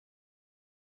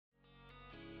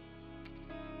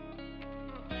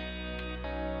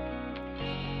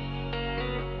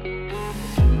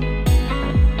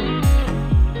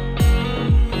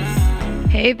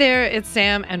Hey there, it's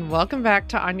Sam, and welcome back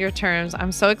to On Your Terms.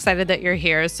 I'm so excited that you're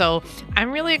here. So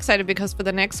I'm really excited because for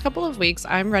the next couple of weeks,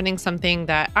 I'm running something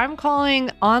that I'm calling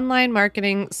Online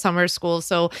Marketing Summer School.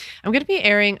 So I'm going to be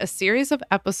airing a series of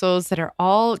episodes that are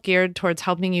all geared towards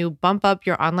helping you bump up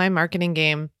your online marketing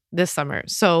game this summer.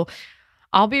 So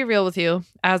I'll be real with you,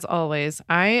 as always.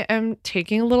 I am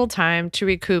taking a little time to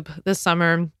recoup this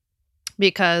summer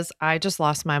because I just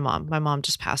lost my mom. My mom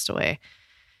just passed away.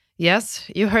 Yes,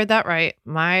 you heard that right.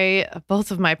 Both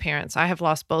of my parents, I have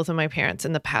lost both of my parents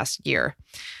in the past year.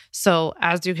 So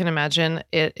as you can imagine,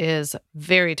 it is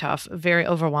very tough, very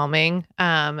overwhelming.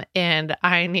 And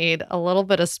I need a little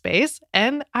bit of space.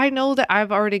 And I know that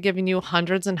I've already given you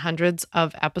hundreds and hundreds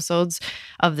of episodes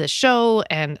of this show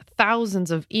and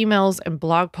thousands of emails and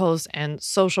blog posts and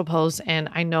social posts. And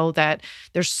I know that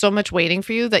there's so much waiting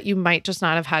for you that you might just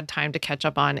not have had time to catch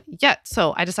up on yet.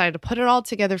 So I decided to put it all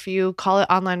together for you, call it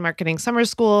Online Marketing Summer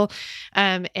School.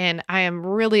 And I am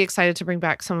really excited to bring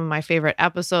back some of my favorite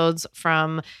episodes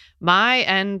from my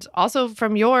and also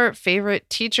from your favorite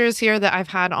teachers here that I've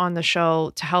had on the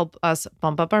show to help us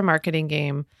bump up our marketing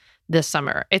game this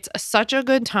summer. It's such a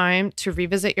good time to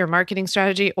revisit your marketing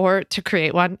strategy or to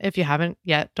create one. If you haven't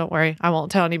yet, don't worry, I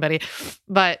won't tell anybody.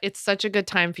 But it's such a good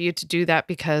time for you to do that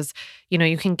because,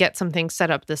 you can get something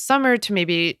set up this summer to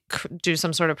maybe do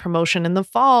some sort of promotion in the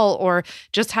fall or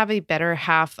just have a better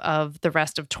half of the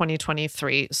rest of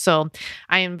 2023. So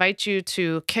I invite you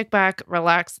to kick back,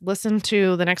 relax, listen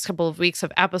to the next couple of weeks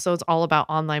of episodes all about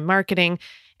online marketing.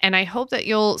 And I hope that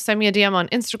you'll send me a DM on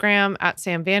Instagram at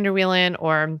Sam Vanderwielen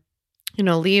or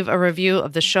leave a review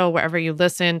of the show wherever you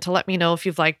listen to let me know if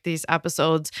you've liked these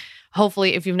episodes.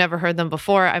 Hopefully, if you've never heard them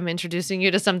before, I'm introducing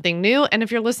you to something new. And if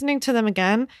you're listening to them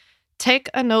again, take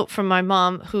a note from my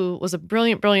mom, who was a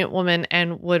brilliant, brilliant woman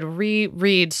and would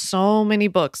reread so many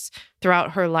books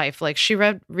throughout her life. Like she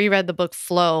reread the book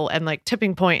Flow and like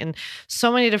Tipping Point and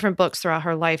so many different books throughout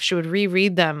her life. She would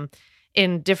reread them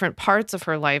in different parts of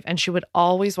her life. And she would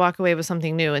always walk away with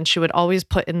something new. And she would always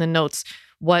put in the notes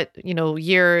what,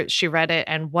 year she read it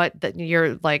and what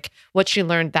she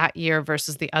learned that year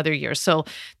versus the other year. So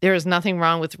there is nothing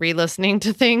wrong with re-listening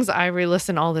to things. I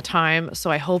re-listen all the time.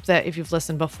 So I hope that if you've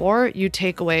listened before, you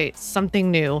take away something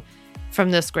new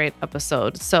from this great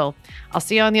episode. So I'll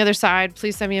see you on the other side.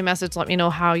 Please send me a message. Let me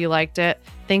know how you liked it.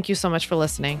 Thank you so much for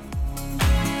listening.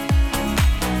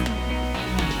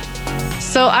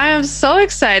 So I am so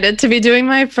excited to be doing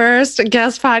my first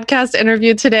guest podcast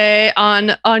interview today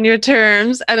on Your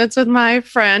Terms, and it's with my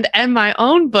friend and my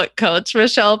own book coach,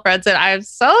 Richelle Fredson. I am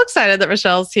so excited that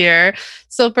Richelle's here.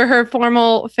 So for her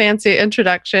formal fancy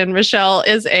introduction, Richelle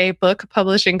is a book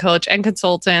publishing coach and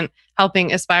consultant,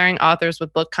 helping aspiring authors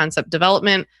with book concept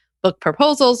development, book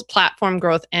proposals, platform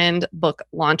growth, and book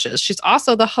launches. She's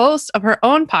also the host of her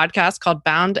own podcast called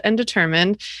Bound and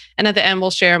Determined. And at the end,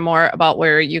 we'll share more about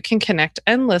where you can connect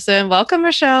and listen. Welcome,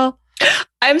 Richelle.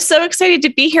 I'm so excited to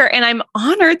be here, and I'm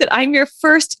honored that I'm your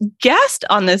first guest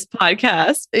on this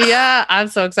podcast. Yeah, I'm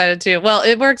so excited too. Well,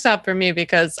 it works out for me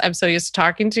because I'm so used to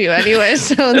talking to you anyway,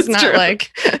 so it's not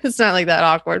like that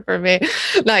awkward for me.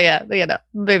 Not yet,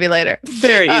 maybe later.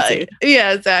 Very easy.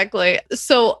 Yeah, exactly.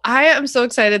 So I am so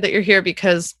excited that you're here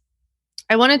because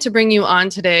I wanted to bring you on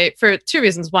today for two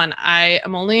reasons. One, I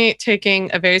am only taking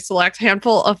a very select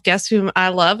handful of guests whom I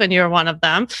love, and you're one of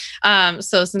them.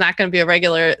 So it's not going to be a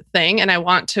regular thing. And I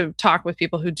want to talk with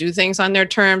people who do things on their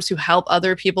terms, who help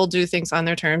other people do things on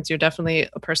their terms. You're definitely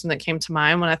a person that came to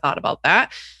mind when I thought about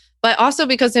that. But also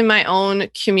because in my own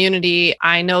community,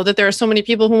 I know that there are so many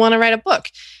people who want to write a book.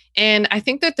 And I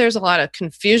think that there's a lot of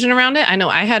confusion around it. I know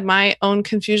I had my own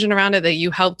confusion around it that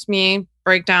you helped me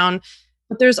break down.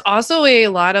 But there's also a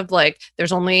lot of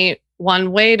there's only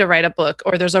one way to write a book,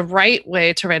 or there's a right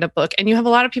way to write a book. And you have a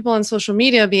lot of people on social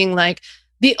media being like,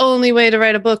 the only way to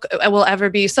write a book will ever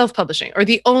be self-publishing, or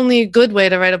the only good way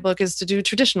to write a book is to do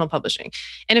traditional publishing.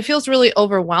 And it feels really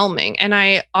overwhelming. And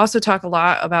I also talk a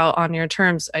lot about On Your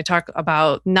Terms. I talk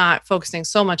about not focusing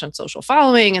so much on social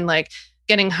following and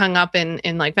getting hung up in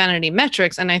vanity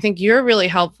metrics. And I think you're really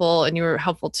helpful, and you were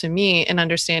helpful to me in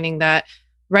understanding that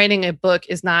writing a book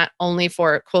is not only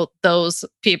for, quote, those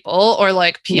people or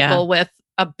people with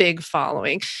a big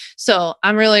following. So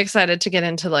I'm really excited to get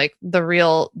into the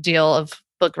real deal of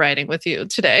book writing with you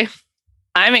today.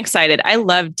 I'm excited. I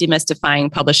love demystifying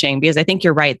publishing because I think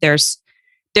you're right. There's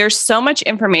so much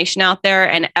information out there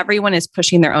and everyone is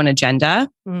pushing their own agenda.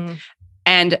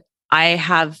 And I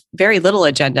have very little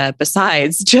agenda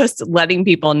besides just letting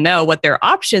people know what their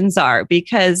options are,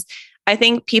 because I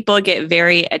think people get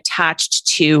very attached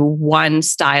to one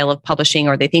style of publishing,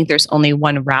 or they think there's only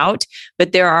one route,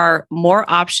 but there are more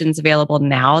options available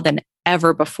now than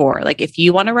ever before. Like if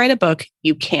you want to write a book,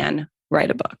 you can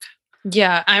write a book.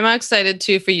 Yeah, I'm excited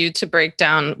too for you to break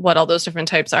down what all those different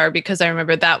types are, because I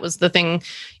remember that was the thing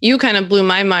you kind of blew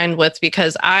my mind with,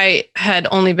 because I had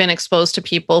only been exposed to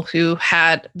people who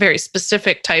had very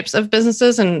specific types of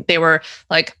businesses, and they were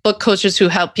like book coaches who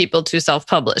help people to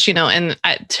self-publish, and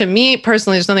to me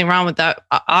personally, there's nothing wrong with that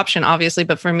option, obviously,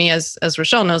 but for me, as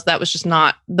Richelle knows, that was just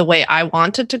not the way I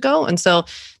wanted to go. And so,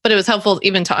 but it was helpful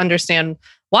even to understand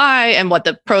why and what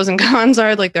the pros and cons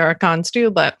are. Like there are cons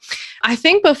too, but I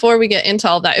think before we get into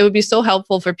all that, it would be so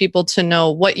helpful for people to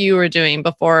know what you were doing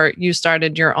before you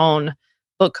started your own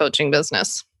book coaching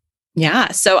business.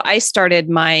 Yeah. So I started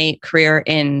my career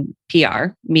in PR,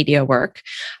 media work,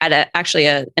 at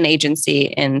an agency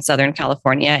in Southern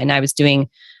California. And I was doing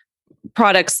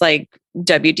products like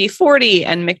WD-40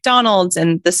 and McDonald's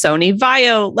and the Sony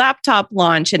Vaio laptop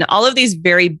launch and all of these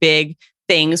very big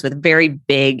things with very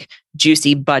big,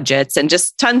 juicy budgets and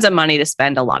just tons of money to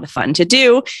spend, a lot of fun to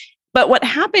do. But what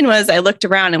happened was I looked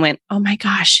around and went, oh my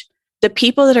gosh, the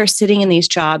people that are sitting in these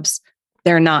jobs,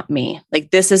 they're not me.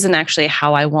 Like this isn't actually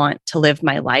how I want to live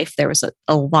my life. There was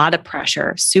a lot of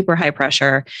pressure, super high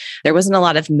pressure. There wasn't a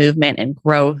lot of movement and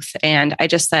growth. And I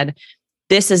just said,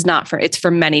 it's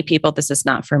for many people. This is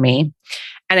not for me.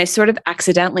 And I sort of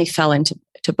accidentally fell into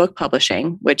book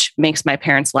publishing, which makes my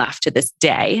parents laugh to this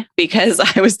day, because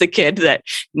I was the kid that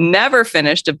never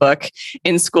finished a book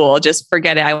in school. Just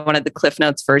forget it. I wanted the Cliff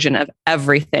Notes version of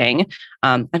everything.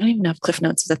 I don't even know if Cliff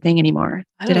Notes is a thing anymore.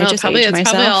 Did I just age myself? It's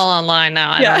probably all online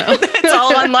now. I don't know. It's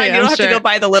all online. Yeah, you don't have to go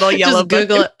buy the little yellow book.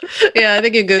 Google it. Yeah, I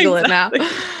think you Google Exactly. it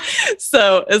now.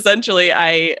 So essentially,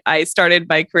 I started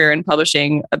my career in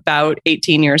publishing about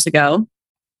 18 years ago.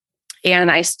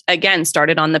 And I, again,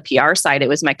 started on the PR side. It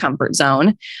was my comfort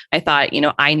zone. I thought,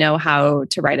 I know how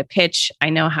to write a pitch.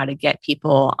 I know how to get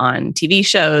people on TV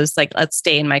shows. Like, let's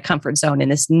stay in my comfort zone in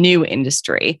this new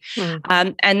industry.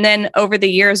 And then over the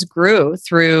years grew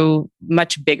through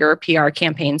much bigger PR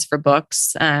campaigns for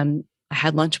books. I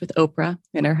had lunch with Oprah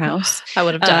in her house. I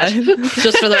would have died,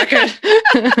 just for the record.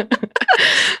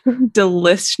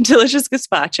 Delicious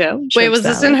gazpacho. Wait, was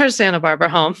this in her Santa Barbara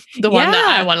home? The one that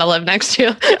I want to live next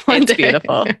to one It's day.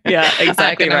 Beautiful. Yeah,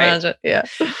 exactly right. Imagine. Yeah.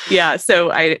 Yeah.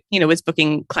 So I, was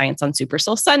booking clients on Super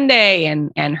Soul Sunday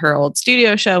and her old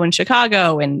studio show in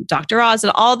Chicago and Dr. Oz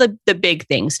and all the big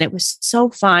things. And it was so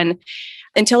fun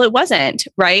until it wasn't,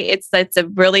 right? It's a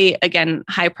really, again,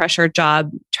 high pressure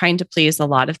job trying to please a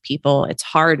lot of people. It's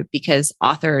hard because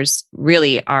authors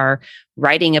really are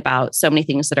writing about so many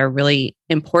things that are really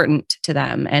important to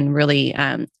them and really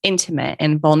intimate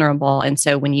and vulnerable. And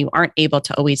so when you aren't able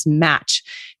to always match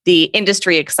the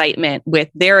industry excitement with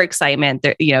their excitement,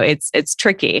 it's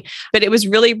tricky, but it was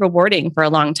really rewarding for a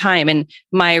long time. And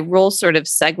my role sort of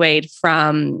segued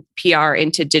from PR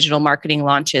into digital marketing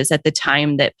launches at the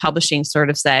time that publishing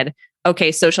sort of said,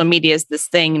 okay, social media is this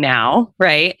thing now,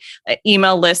 right?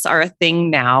 Email lists are a thing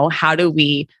now. How do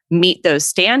we meet those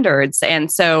standards?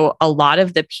 And so a lot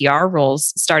of the PR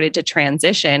roles started to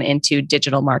transition into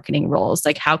digital marketing roles.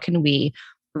 Like, how can we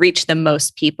reach the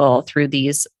most people through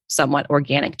these somewhat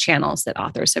organic channels that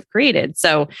authors have created?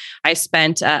 So I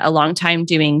spent a long time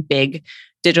doing big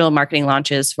digital marketing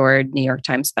launches for New York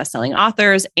Times bestselling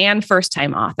authors and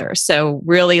first-time authors. So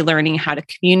really learning how to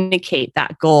communicate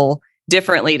that goal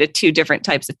differently to two different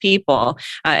types of people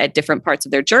at different parts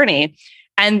of their journey.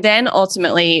 And then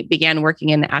ultimately began working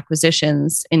in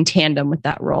acquisitions in tandem with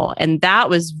that role. And that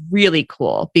was really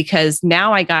cool because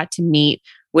now I got to meet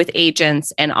with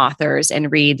agents and authors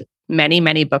and read many,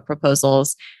 many book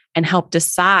proposals and help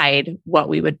decide what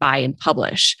we would buy and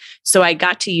publish. So I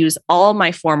got to use all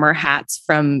my former hats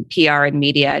from PR and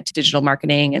media to digital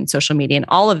marketing and social media and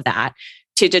all of that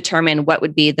to determine what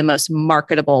would be the most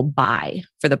marketable buy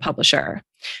for the publisher.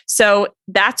 So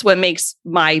that's what makes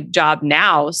my job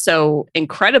now so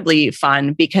incredibly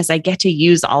fun because I get to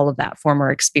use all of that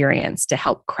former experience to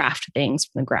help craft things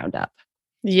from the ground up.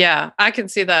 Yeah, I can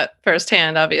see that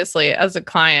firsthand, obviously, as a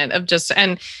client of just,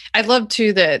 and I love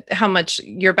too that how much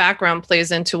your background plays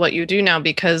into what you do now,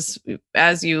 because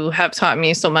as you have taught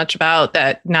me so much about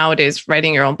that nowadays,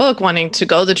 writing your own book, wanting to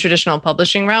go the traditional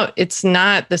publishing route, it's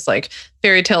not this like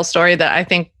fairy tale story that I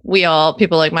think we all,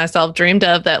 people like myself, dreamed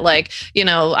of, that like,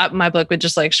 my book would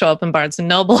just like show up in Barnes and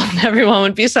Noble and everyone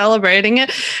would be celebrating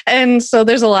it. And so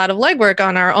there's a lot of legwork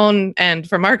on our own end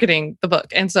for marketing the book.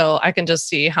 And so I can just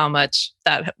see how much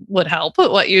that would help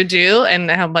with what you do and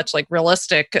how much like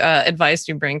realistic advice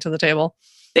you bring to the table.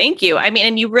 Thank you. I mean,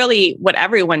 and you really, what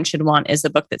everyone should want is a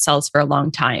book that sells for a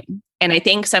long time. And I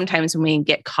think sometimes when we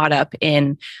get caught up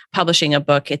in publishing a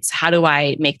book, it's how do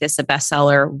I make this a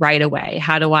bestseller right away?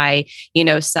 How do I,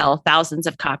 sell thousands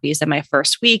of copies in my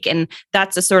first week? And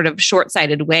that's a sort of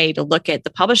short-sighted way to look at the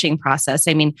publishing process.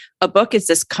 I mean, a book is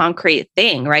this concrete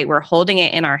thing, right? We're holding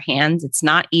it in our hands. It's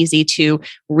not easy to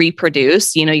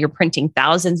reproduce. You're printing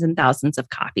thousands and thousands of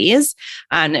copies.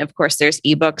 And of course, there's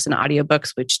ebooks and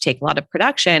audiobooks, which take a lot of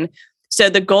production. So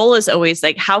the goal is always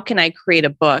like, how can I create a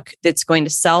book that's going to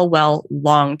sell well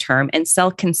long-term and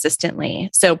sell consistently?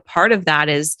 So part of that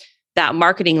is that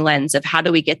marketing lens of how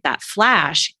do we get that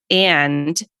flash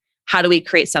and how do we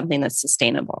create something that's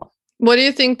sustainable? What do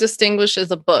you think distinguishes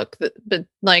a book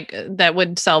that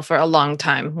would sell for a long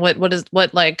time? What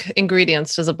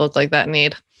ingredients does a book like that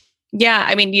need? Yeah,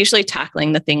 I mean, usually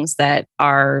tackling the things that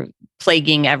are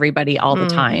plaguing everybody all the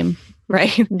time.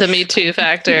 Right. The Me Too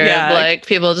factor. Yeah. Like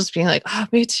people just being like, oh,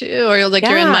 me too. Or like,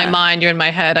 you're in my mind, you're in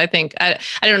my head. I think, I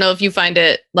don't know if you find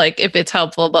it like, if it's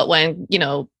helpful, but when,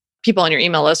 people on your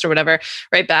email list or whatever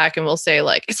write back and will say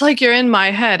like, it's like you're in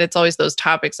my head. It's always those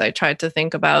topics I tried to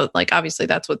think about. Like, obviously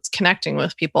that's what's connecting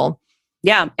with people.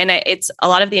 Yeah. And it's a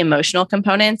lot of the emotional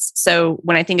components. So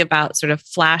when I think about sort of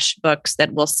flash books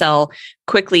that will sell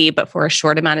quickly, but for a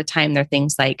short amount of time, they're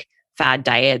things like fad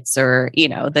diets or,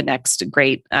 the next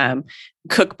great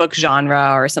cookbook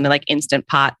genre or something like Instant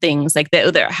Pot, things like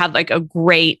that have like a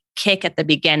great kick at the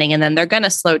beginning and then they're going to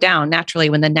slow down naturally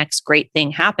when the next great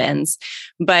thing happens.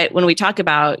 But when we talk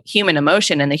about human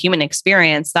emotion and the human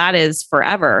experience, that is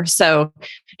forever. So,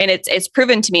 and it's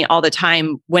proven to me all the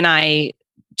time when I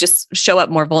just show up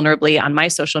more vulnerably on my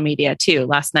social media too.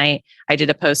 Last night, I did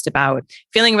a post about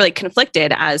feeling really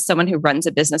conflicted as someone who runs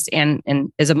a business and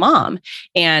is a mom.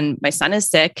 And my son is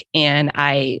sick and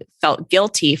I felt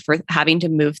guilty for having to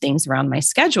move things around my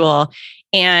schedule.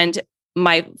 And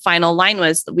my final line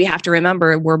was, we have to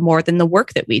remember we're more than the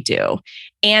work that we do.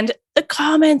 And the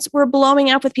comments were blowing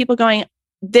up with people going,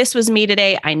 this was me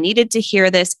today. I needed to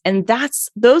hear this. And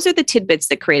those are the tidbits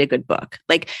that create a good book.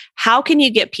 Like, how can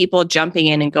you get people jumping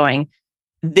in and going,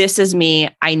 this is me.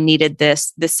 I needed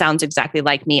this. This sounds exactly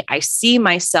like me. I see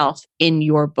myself in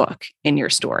your book, in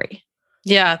your story.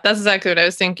 Yeah, that's exactly what I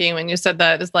was thinking when you said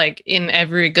that. It's like in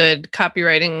every good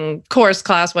copywriting course,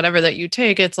 class, whatever that you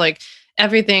take, it's like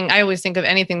everything. I always think of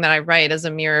anything that I write as a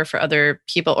mirror for other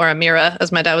people, or a mirror,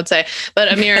 as my dad would say,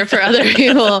 but a mirror for other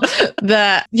people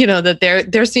that, that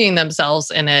they're seeing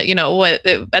themselves in it.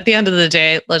 At the end of the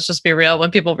day, let's just be real. When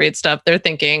people read stuff, they're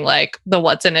thinking like the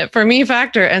what's in it for me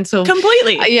factor. And so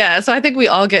completely. Yeah. So I think we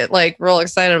all get like real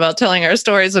excited about telling our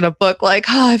stories in a book. Like,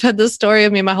 oh, I've had this story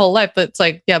of me my whole life, but it's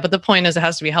like, yeah, but the point is it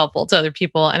has to be helpful to other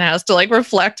people and it has to like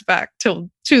reflect back to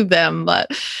them.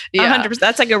 But yeah, 100%.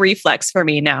 That's like a reflex for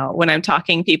me now when I'm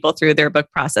talking people through their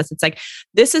book process. It's like,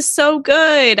 this is so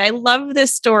good. I love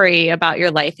this story about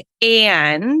your life.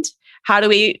 And how do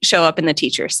we show up in the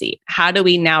teacher seat? How do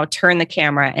we now turn the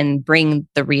camera and bring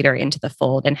the reader into the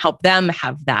fold and help them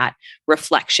have that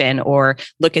reflection or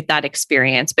look at that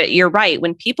experience? But you're right.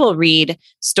 When people read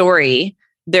story,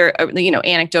 their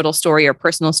anecdotal story or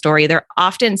personal story, they're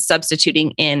often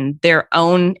substituting in their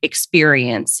own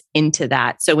experience into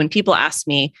that. So when people ask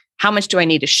me, how much do I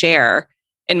need to share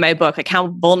in my book? Like, how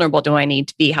vulnerable do I need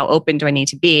to be? How open do I need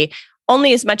to be?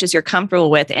 Only as much as you're comfortable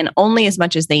with and only as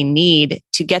much as they need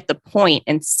to get the point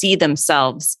and see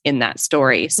themselves in that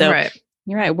story. So right.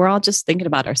 You're right. We're all just thinking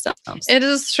about ourselves. It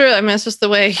is true. I mean, it's just the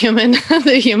way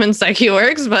the human psyche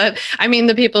works. But I mean,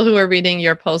 the people who were reading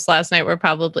your post last night were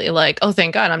probably like, oh,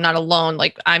 thank God, I'm not alone.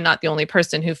 Like, I'm not the only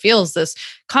person who feels this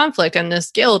conflict and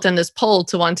this guilt and this pull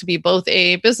to want to be both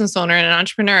a business owner and an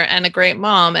entrepreneur and a great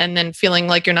mom. And then feeling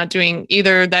like you're not doing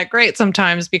either that great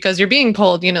sometimes because you're being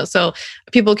pulled, so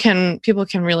people can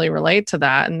really relate to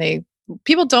that. And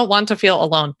people don't want to feel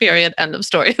alone, period. End of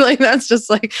story. Like, that's just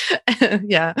like,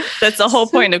 yeah. That's the whole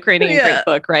point of creating a great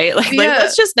book, right? Like,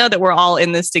 let's just know that we're all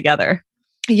in this together.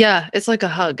 Yeah. It's like a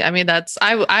hug. I mean,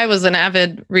 I was an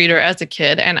avid reader as a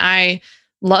kid and I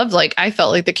loved, I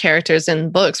felt like the characters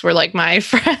in books were like my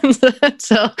friends.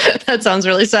 So that sounds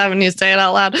really sad when you say it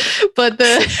out loud, but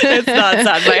it's not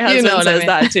sad. My husband says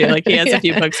that too. Like, he has a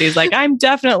few books. He's like, I'm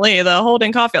definitely the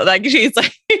Holden Caulfield. Like, she's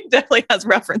like, he definitely has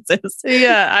references.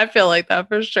 Yeah, I feel like that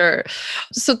for sure.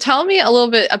 So tell me a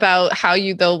little bit about how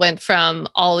you though went from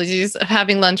all of these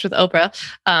having lunch with Oprah,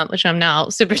 which I'm now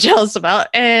super jealous about,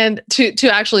 and to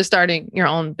actually starting your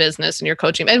own business and your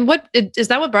coaching. And is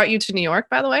that what brought you to New York,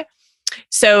 by the way?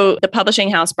 So the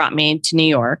publishing house brought me to New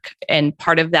York. And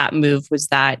part of that move was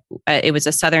that it was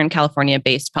a Southern California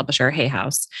based publisher, Hay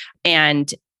House.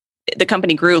 And the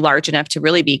company grew large enough to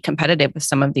really be competitive with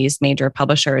some of these major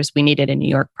publishers, we needed a New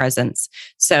York presence.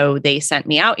 So they sent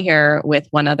me out here with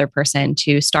one other person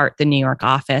to start the New York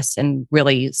office and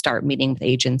really start meeting with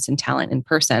agents and talent in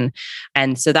person.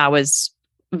 And so that was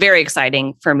very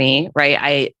exciting for me,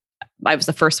 right? I was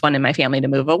the first one in my family to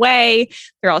move away.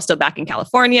 They're all still back in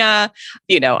California.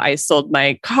 I sold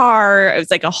my car. It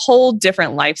was like a whole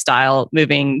different lifestyle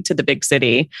moving to the big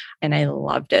city. And I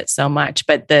loved it so much.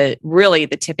 But the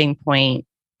tipping point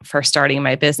for starting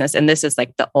my business, and this is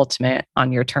like the ultimate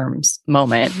on your terms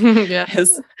moment,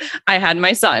 is I had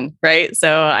my son, right?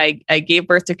 So I gave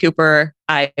birth to Cooper.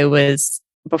 I was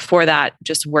before that,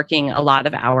 just working a lot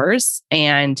of hours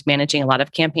and managing a lot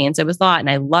of campaigns. It was a lot and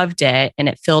I loved it and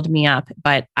it filled me up,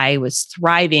 but I was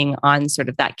thriving on sort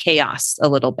of that chaos a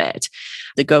little bit,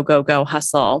 the go, go, go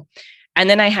hustle. And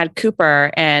then I had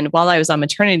Cooper. And while I was on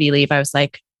maternity leave, I was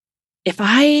like, if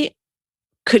I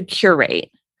could curate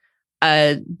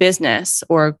a business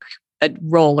or a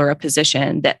role or a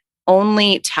position that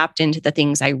only tapped into the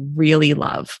things I really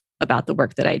love about the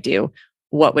work that I do,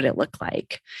 what would it look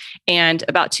like? And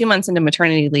about 2 months into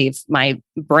maternity leave, my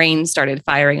brain started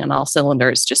firing on all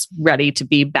cylinders, just ready to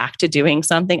be back to doing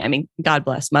something. I mean, God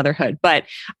bless motherhood, but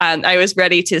I was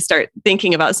ready to start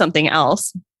thinking about something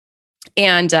else.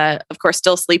 And of course,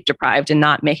 still sleep deprived and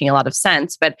not making a lot of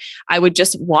sense. But I would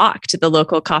just walk to the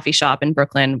local coffee shop in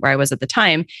Brooklyn where I was at the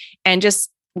time and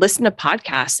just listen to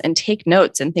podcasts and take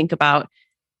notes and think about,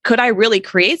 could I really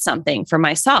create something for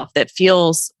myself that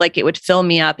feels like it would fill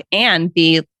me up and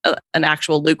be an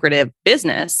actual lucrative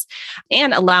business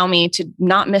and allow me to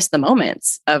not miss the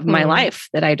moments of my life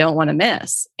that I don't want to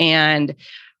miss? And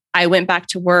I went back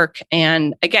to work.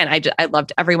 And again, I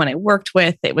loved everyone I worked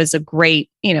with. It was a great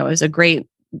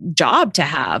job to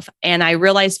have. And I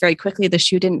realized very quickly the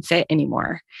shoe didn't fit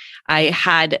anymore. I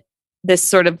had this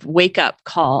sort of wake up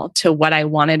call to what I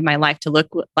wanted my life to look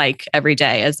like every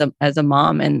day as a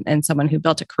mom and someone who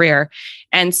built a career.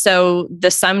 And so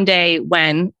the someday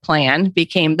when plan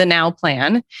became the now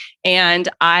plan. And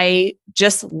I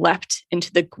just leapt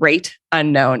into the great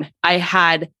unknown. I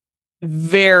had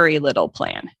very little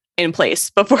plan in place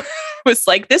before it was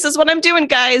like, this is what I'm doing,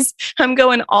 guys. I'm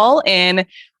going all in.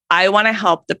 I want to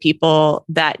help the people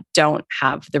that don't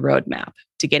have the roadmap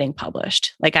to getting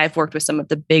published. Like I've worked with some of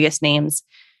the biggest names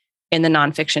in the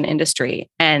nonfiction industry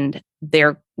and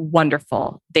they're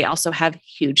wonderful. They also have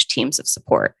huge teams of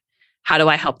support. How do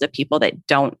I help the people that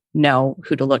don't know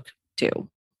who to look to?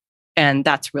 And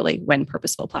that's really when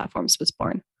Purposeful Platforms was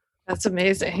born. That's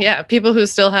amazing. Yeah. People who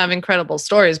still have incredible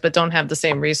stories, but don't have the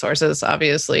same resources,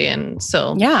 obviously. And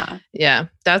so, yeah,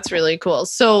 that's really cool.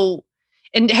 So,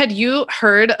 and had you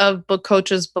heard of book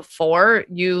coaches before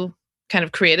you kind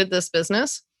of created this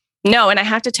business? No. And I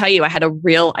have to tell you, I had a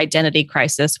real identity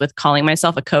crisis with calling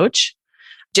myself a coach,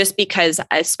 just because,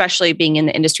 especially being in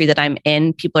the industry that I'm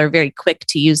in, people are very quick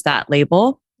to use that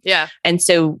label. Yeah. And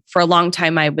so for a long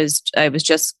time, I was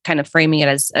just kind of framing it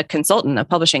as a consultant, a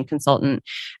publishing consultant.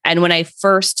 And when I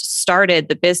first started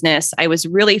the business, I was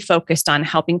really focused on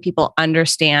helping people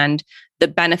understand the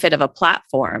benefit of a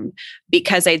platform,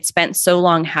 because I'd spent so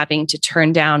long having to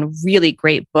turn down really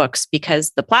great books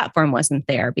because the platform wasn't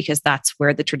there, because that's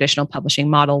where the traditional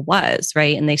publishing model was,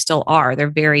 right? And they still are.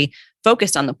 They're very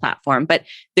focused on the platform, but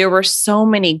there were so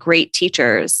many great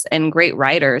teachers and great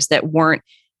writers that weren't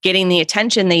getting the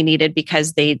attention they needed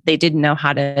because they didn't know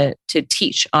how to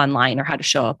teach online or how to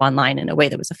show up online in a way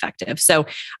that was effective. So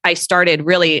I started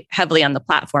really heavily on the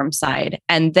platform side,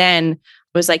 and then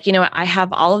was like, you know what? I have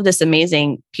all of this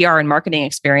amazing PR and marketing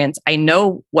experience. I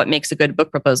know what makes a good book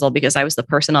proposal because I was the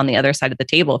person on the other side of the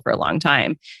table for a long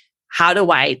time. How do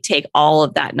I take all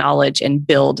of that knowledge and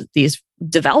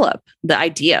develop the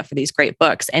idea for these great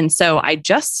books? And so I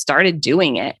just started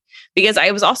doing it because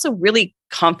I was also really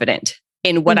confident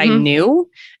in what I knew.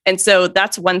 And so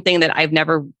that's one thing that I've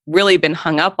never really been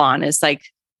hung up on, is like,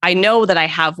 I know that I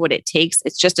have what it takes.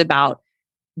 It's just about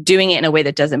doing it in a way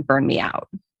that doesn't burn me out.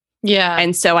 Yeah.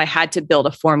 And so I had to build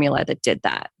a formula that did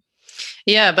that.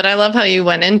 Yeah, but I love how you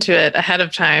went into it ahead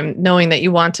of time, knowing that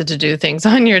you wanted to do things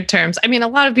on your terms. I mean, a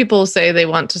lot of people say they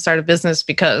want to start a business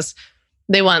because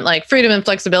they want like freedom and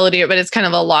flexibility, but it's kind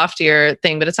of a loftier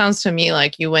thing. But it sounds to me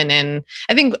like you went in.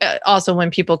 I think also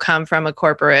when people come from a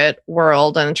corporate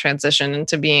world and transition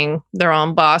into being their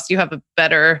own boss, you have a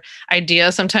better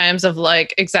idea sometimes of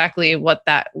like exactly what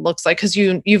that looks like, because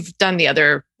you've done the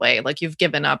other way. Like you've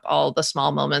given up all the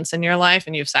small moments in your life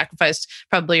and you've sacrificed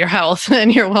probably your health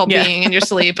and your well-being and your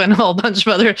sleep and a whole bunch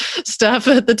of other stuff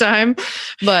at the time.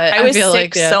 But I was feel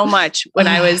sick like, so much when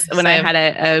I Same. had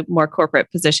a more corporate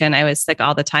position. I was sick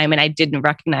all the time, and I didn't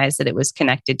recognize that it was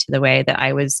connected to the way that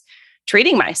I was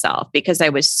treating myself, because I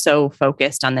was so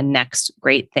focused on the next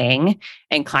great thing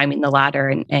and climbing the ladder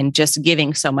and just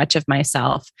giving so much of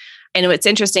myself. And what's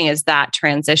interesting is that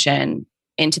transition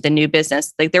into the new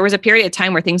business. Like there was a period of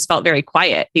time where things felt very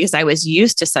quiet because I was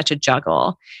used to such a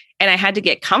juggle, and I had to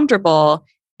get comfortable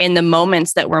in the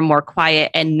moments that were more quiet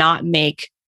and not make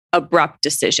abrupt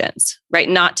decisions, right?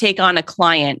 Not take on a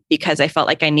client because I felt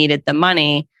like I needed the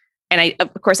money. And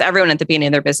of course, everyone at the beginning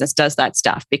of their business does that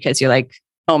stuff because you're like,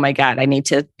 oh my God, I need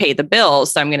to pay the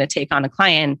bills, so I'm going to take on a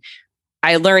client.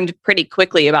 I learned pretty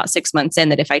quickly about 6 months in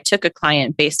that if I took a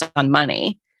client based on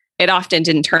money, it often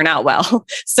didn't turn out well.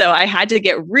 So I had to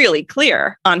get really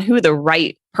clear on who the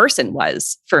right person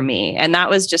was for me. And that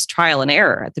was just trial and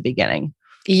error at the beginning.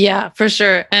 Yeah, for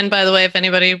sure. And by the way, if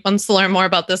anybody wants to learn more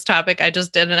about this topic, I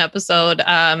just did an episode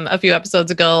a few episodes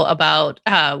ago about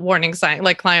warning sign,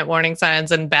 like client warning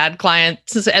signs and bad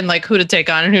clients and like who to take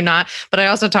on and who not. But I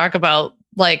also talk about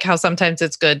like how sometimes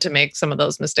it's good to make some of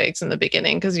those mistakes in the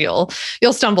beginning because you'll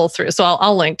stumble through. So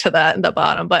I'll link to that in the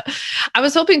bottom. But I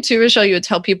was hoping too, Richelle, you would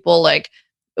tell people like,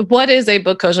 what is a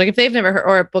book coach? Like if they've never heard,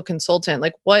 or a book consultant,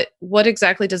 like what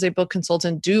exactly does a book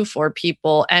consultant do for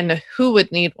people and who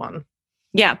would need one?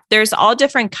 Yeah, there's all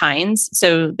different kinds.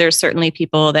 So there's certainly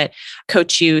people that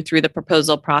coach you through the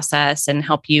proposal process and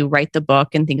help you write the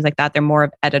book and things like that. They're more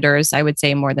of editors, I would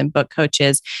say, more than book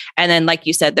coaches. And then, like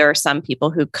you said, there are some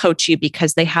people who coach you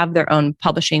because they have their own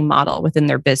publishing model within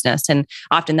their business. And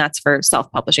often that's for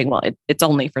self-publishing. Well, it's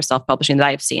only for self-publishing that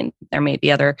I've seen. There may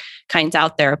be other kinds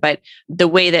out there, but the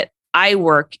way that I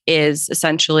work is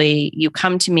essentially you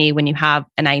come to me when you have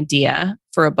an idea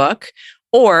for a book,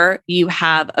 or you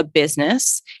have a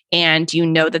business and you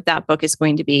know that that book is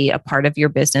going to be a part of your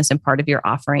business and part of your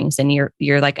offerings. And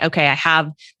you're like, okay, I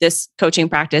have this coaching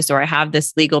practice, or I have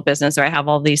this legal business, or I have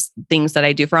all these things that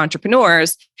I do for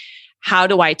entrepreneurs. How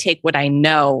do I take what I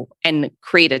know and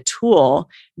create a tool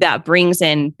that brings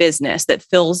in business, that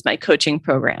fills my coaching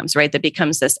programs, right? That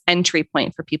becomes this entry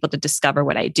point for people to discover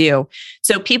what I do.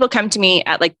 So people come to me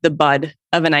at like the bud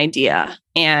of an idea,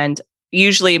 and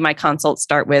usually my consults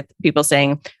start with people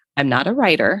saying, I'm not a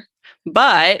writer,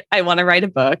 but I want to write a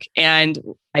book. And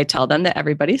I tell them that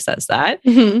everybody says that.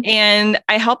 Mm-hmm. And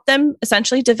I help them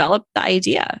essentially develop the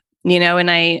idea, and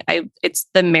I it's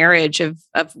the marriage of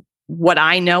what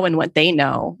I know and what they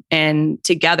know. And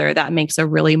together that makes a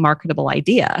really marketable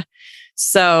idea.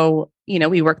 So,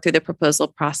 we work through the proposal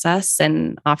process,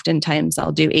 and oftentimes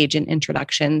I'll do agent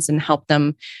introductions and help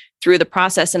them through the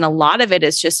process. And a lot of it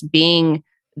is just being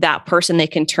that person they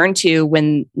can turn to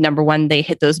when, number one, they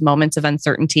hit those moments of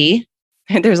uncertainty.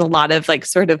 And there's a lot of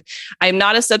I'm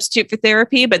not a substitute for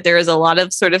therapy, but there is a lot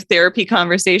of sort of therapy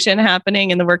conversation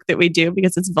happening in the work that we do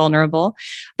because it's vulnerable,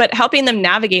 but helping them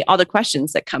navigate all the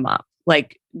questions that come up.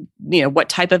 Like, what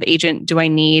type of agent do I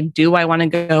need? Do I want to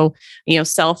go,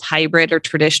 self-hybrid or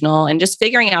traditional, and just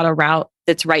figuring out a route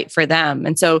that's right for them.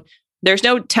 And so there's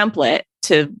no template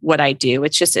to what I do.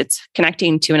 It's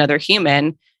connecting to another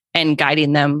human and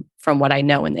guiding them from what I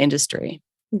know in the industry.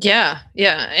 Yeah.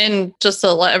 Yeah. And just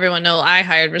to let everyone know, I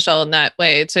hired Richelle in that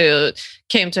way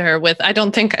came to her with, I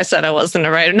don't think I said I wasn't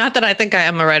a writer. Not that I think I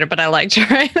am a writer, but I liked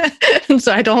her, right? And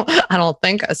so I don't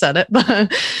think I said it,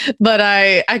 but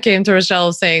I came to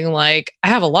Richelle saying like, I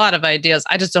have a lot of ideas.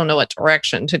 I just don't know what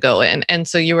direction to go in. And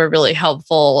so you were really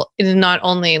helpful in not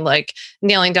only like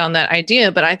nailing down that idea,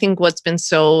 but I think what's been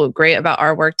so great about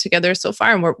our work together so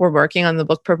far, and we're working on the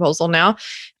book proposal now,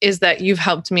 is that you've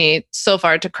helped me so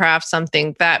far to craft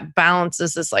something that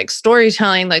balances this like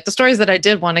storytelling, like the stories that I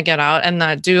did want to get out and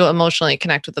that do emotionally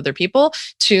connect with other people,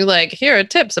 to like, here are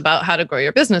tips about how to grow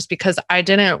your business, because I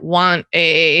didn't want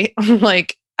a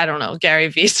like, I don't know, Gary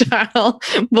Vee style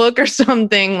book or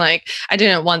something. Like I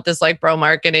didn't want this like bro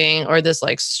marketing or this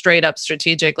like straight up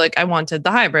strategic, like I wanted the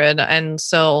hybrid. And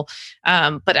so,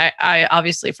 but I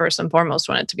obviously first and foremost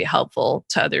want it to be helpful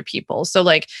to other people. So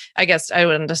like, I guess I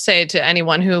wanted to say to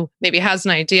anyone who maybe has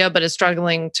an idea, but is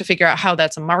struggling to figure out how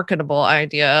that's a marketable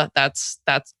idea, that's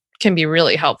can be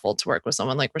really helpful to work with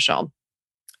someone like Richelle.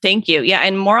 Thank you. Yeah.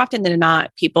 And more often than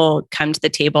not, people come to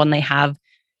the table and they have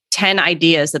 10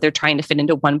 ideas that they're trying to fit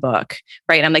into one book,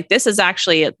 right? I'm like, this is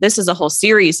a whole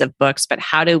series of books, but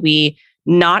how do we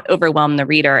not overwhelm the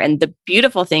reader. And the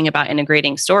beautiful thing about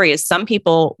integrating story is some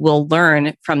people will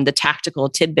learn from the tactical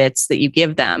tidbits that you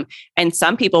give them. And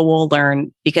some people will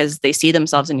learn because they see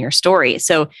themselves in your story.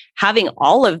 So having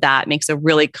all of that makes a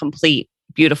really complete,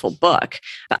 beautiful book.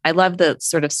 But I love the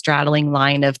sort of straddling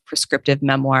line of prescriptive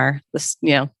memoir, this,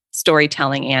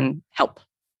 storytelling and help.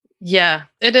 Yeah,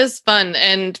 it is fun.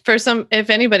 And for if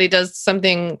anybody does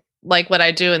something like what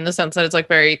I do in the sense that it's like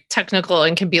very technical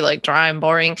and can be like dry and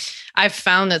boring, I've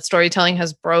found that storytelling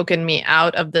has broken me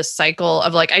out of this cycle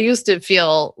of like, I used to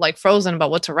feel like frozen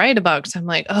about what to write about. Cause I'm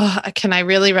like, oh, can I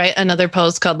really write another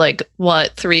post called like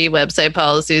 3 website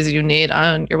policies you need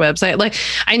on your website? Like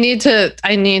I need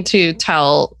to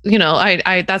tell,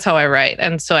 I that's how I write.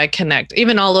 And so I connect.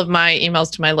 Even all of my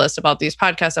emails to my list about these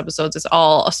podcast episodes is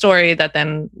all a story that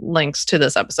then links to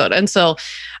this episode. And so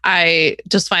I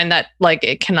just find that like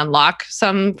it can unlock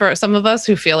for some of us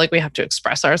who feel like we have to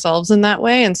express ourselves in that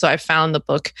way. And so I found the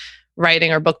book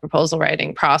writing or book proposal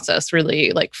writing process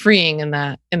really like freeing in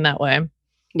that way.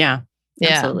 Yeah,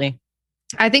 absolutely.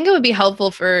 I think it would be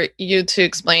helpful for you to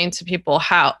explain to people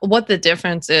what the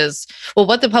difference is,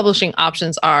 what the publishing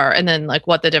options are, and then like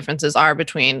what the differences are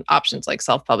between options like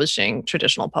self-publishing,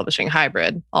 traditional publishing,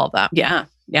 hybrid, all of that.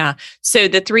 Yeah. So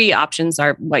the 3 options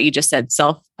are what you just said: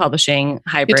 self-publishing,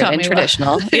 hybrid, and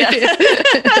traditional. Well.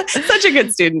 Yeah. Such a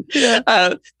good student.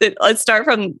 Yeah. Let's start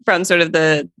from sort of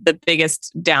the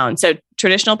biggest down. So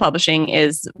traditional publishing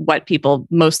is what people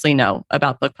mostly know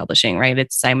about book publishing, right?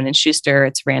 It's Simon & Schuster,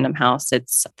 it's Random House,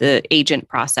 it's the agent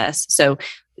process. So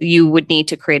you would need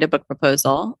to create a book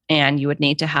proposal and you would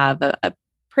need to have a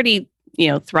pretty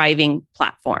thriving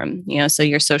platform, so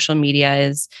your social media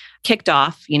is kicked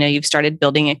off, you've started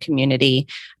building a community.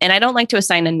 And I don't like to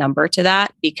assign a number to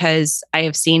that because I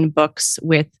have seen books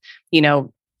with,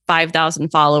 5,000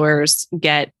 followers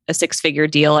get a 6-figure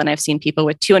deal. And I've seen people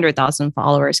with 200,000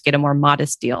 followers get a more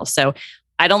modest deal. So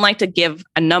I don't like to give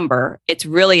a number. It's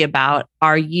really about,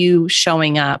 are you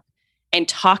showing up and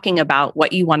talking about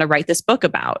what you want to write this book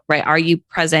about, right? Are you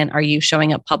present? Are you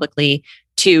showing up publicly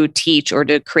to teach or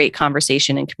to create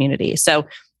conversation and community? So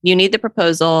you need the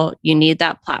proposal, you need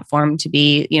that platform to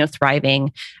be,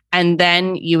 thriving, and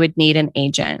then you would need an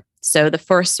agent. So the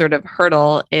first sort of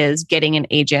hurdle is getting an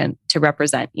agent to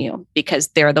represent you because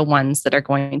they're the ones that are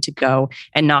going to go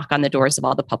and knock on the doors of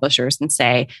all the publishers and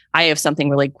say, I have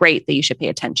something really great that you should pay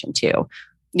attention to.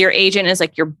 Your agent is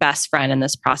like your best friend in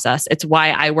this process. It's why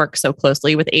I work so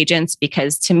closely with agents,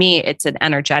 because to me, it's an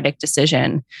energetic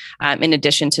decision in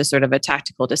addition to sort of a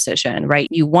tactical decision, right?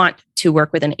 You want to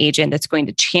work with an agent that's going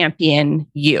to champion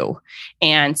you.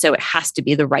 And so it has to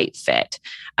be the right fit.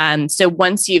 So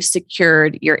once you've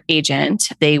secured your agent,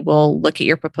 they will look at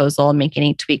your proposal and make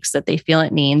any tweaks that they feel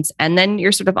it needs. And then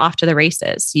you're sort of off to the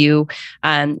races. You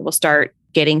will start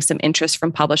getting some interest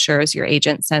from publishers. Your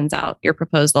agent sends out your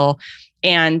proposal.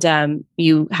 And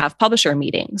you have publisher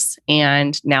meetings,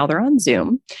 and now they're on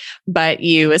Zoom, but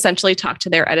you essentially talk to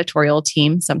their editorial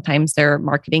team. Sometimes they're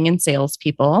marketing and sales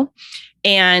people,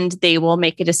 and they will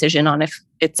make a decision on if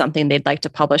it's something they'd like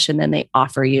to publish. And then they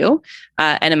offer you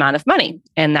an amount of money,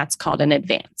 and that's called an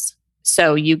advance.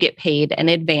 So you get paid an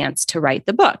advance to write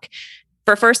the book.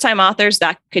 For first-time authors,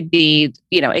 that could be,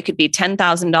 it could be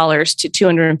 $10,000 to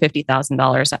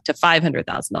 $250,000 up to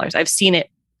 $500,000. I've seen it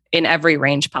in every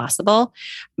range possible.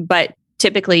 But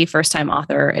typically first-time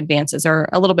author advances are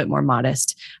a little bit more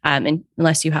modest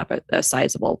unless you have a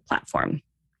sizable platform.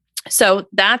 So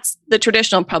that's the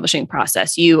traditional publishing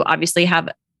process. You obviously have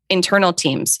internal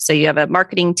teams. So you have a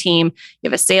marketing team, you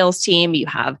have a sales team, you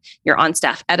have your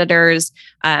on-staff editors,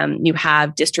 you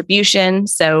have distribution.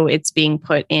 So it's being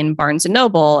put in Barnes &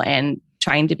 Noble and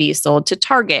trying to be sold to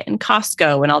Target and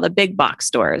Costco and all the big box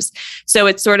stores. So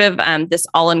it's sort of this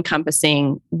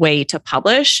all-encompassing way to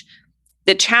publish.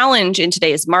 The challenge in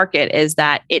today's market is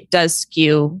that it does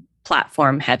skew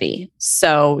platform heavy.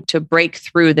 So to break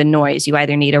through the noise, you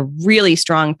either need a really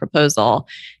strong proposal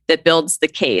that builds the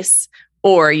case,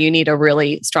 or you need a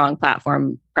really strong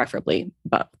platform, preferably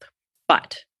both.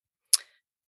 But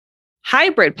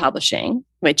hybrid publishing,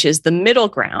 which is the middle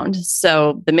ground,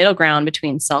 so the middle ground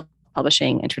between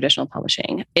self-publishing and traditional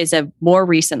publishing, is a more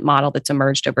recent model that's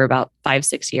emerged over about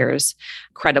 5-6 years,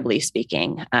 credibly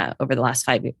speaking, over the last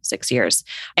 5-6 years,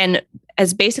 and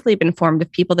has basically been formed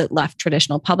of people that left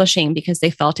traditional publishing because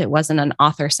they felt it wasn't an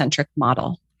author-centric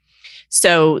model.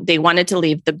 So they wanted to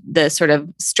leave the sort of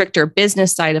stricter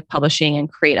business side of publishing and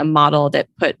create a model that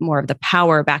put more of the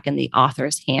power back in the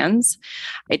author's hands.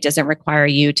 It doesn't require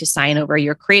you to sign over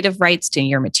your creative rights to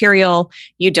your material.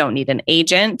 You don't need an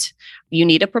agent. you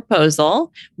need a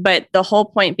proposal, but the whole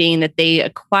point being that they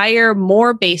acquire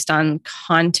more based on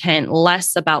content,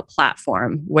 less about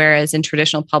platform. Whereas in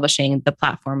traditional publishing, the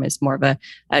platform is more of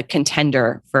a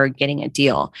contender for getting a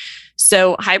deal.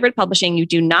 So hybrid publishing, you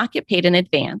do not get paid in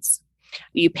advance.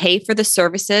 You pay for the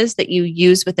services that you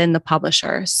use within the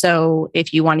publisher. So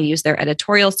if you want to use their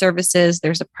editorial services,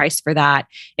 there's a price for that.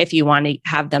 If you want to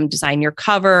have them design your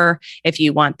cover, if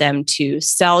you want them to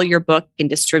sell your book and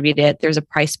distribute it, there's a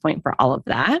price point for all of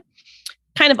that.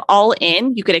 Kind of all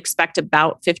in, you could expect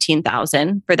about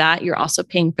 $15,000 for that. You're also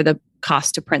paying for the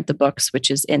cost to print the books,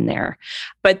 which is in there.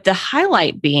 But the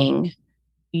highlight being,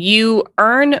 you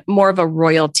earn more of a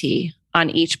royalty on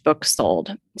each book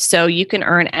sold. So you can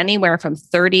earn anywhere from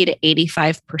 30 to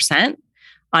 85%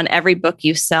 on every book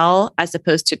you sell, as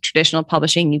opposed to traditional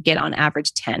publishing, you get on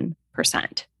average 10%.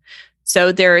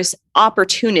 So there's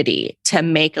opportunity to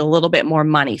make a little bit more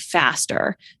money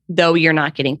faster, though you're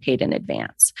not getting paid in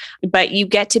advance. But you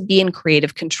get to be in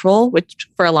creative control, which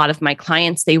for a lot of my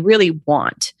clients, they really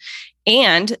want.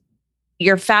 And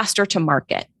you're faster to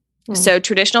market. So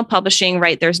traditional publishing,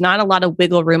 right, there's not a lot of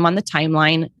wiggle room on the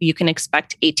timeline. You can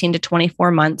expect 18 to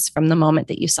 24 months from the moment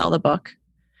that you sell the book,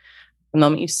 the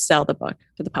moment you sell the book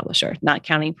to the publisher, not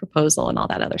counting proposal and all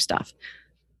that other stuff.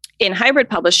 In hybrid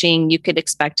publishing, you could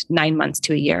expect 9 months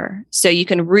to a year. So you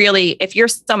can really, if you're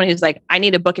someone who's like, I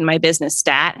need a book in my business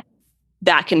stat,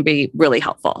 that can be really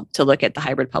helpful to look at the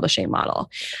hybrid publishing model.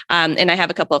 And I have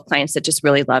a couple of clients that just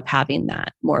really love having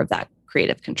that, more of that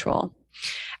creative control.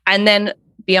 And then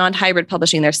beyond hybrid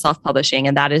publishing, there's self-publishing,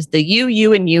 and that is the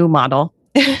you, and you model.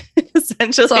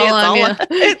 Essentially,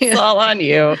 it's all on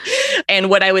you. And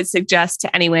what I would suggest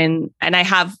to anyone, and I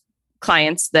have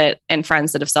clients and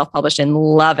friends that have self-published and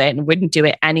love it and wouldn't do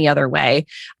it any other way.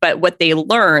 But what they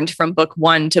learned from book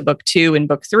 1 to book 2 and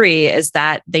book 3 is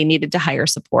that they needed to hire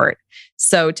support.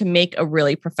 So to make a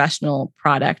really professional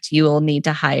product, you will need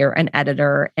to hire an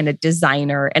editor and a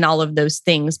designer and all of those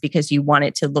things, because you want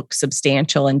it to look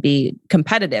substantial and be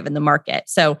competitive in the market.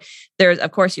 So there's,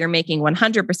 of course, you're making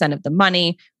 100% of the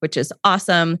money, which is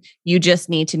awesome. You just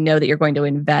need to know that you're going to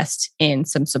invest in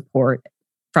some support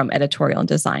from editorial and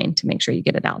design to make sure you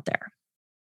get it out there.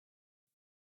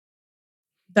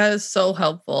 That is so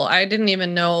helpful. I didn't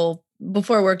even know,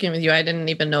 before working with you, I didn't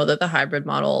even know that the hybrid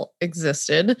model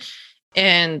existed.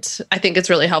 And I think it's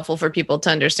really helpful for people to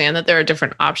understand that there are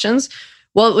different options.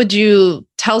 What would you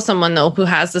tell someone, though, who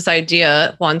has this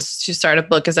idea, wants to start a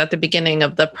book, is at the beginning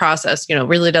of the process,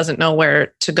 really doesn't know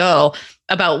where to go,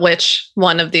 about which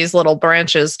one of these little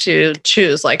branches to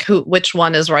choose, like which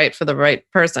one is right for the right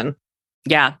person?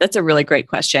 Yeah, that's a really great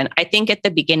question. I think at the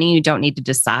beginning, you don't need to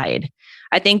decide.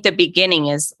 I think the beginning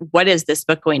is, what is this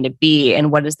book going to be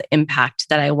and what is the impact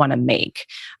that I want to make?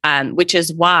 Which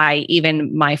is why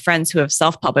even my friends who have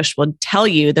self-published will tell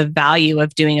you the value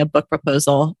of doing a book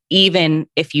proposal, even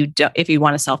if you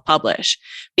want to self-publish,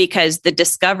 because the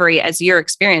discovery, as you're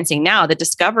experiencing now, the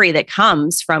discovery that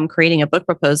comes from creating a book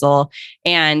proposal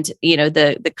and,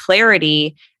 the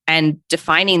clarity and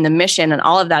defining the mission and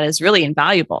all of that is really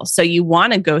invaluable. So you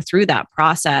want to go through that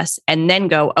process and then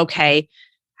go, okay,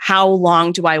 how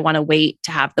long do I want to wait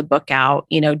to have the book out?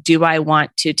 Do I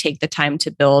want to take the time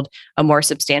to build a more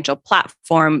substantial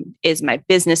platform? Is my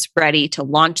business ready to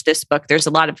launch this book? There's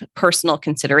a lot of personal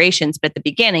considerations, but at the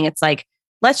beginning, it's like,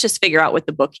 let's just figure out what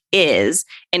the book is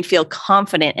and feel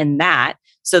confident in that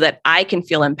so that I can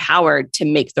feel empowered to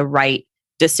make the right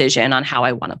decision on how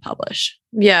I want to publish.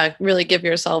 Yeah, really give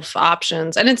yourself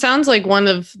options. And it sounds like one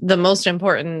of the most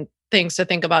important things to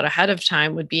think about ahead of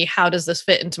time would be, how does this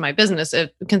fit into my business?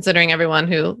 Considering everyone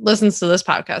who listens to this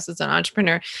podcast is an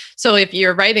entrepreneur. So if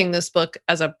you're writing this book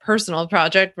as a personal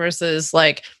project versus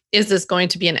like, is this going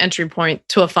to be an entry point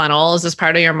to a funnel? Is this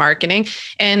part of your marketing?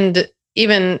 And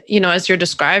even, as you're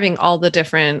describing all the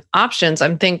different options,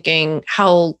 I'm thinking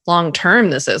how long-term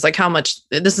this is, like how much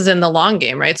this is in the long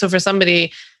game, right? So for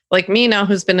somebody like me now,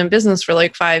 who's been in business for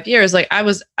like 5 years, like I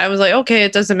was like, okay,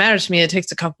 it doesn't matter to me. It takes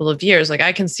a couple of years. Like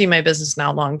I can see my business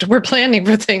now we're planning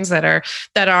for things that are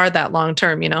that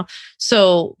long-term,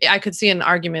 So I could see an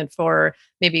argument for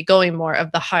maybe going more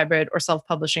of the hybrid or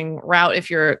self-publishing route if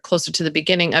you're closer to the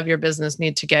beginning of your business,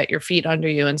 need to get your feet under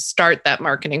you and start that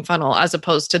marketing funnel, as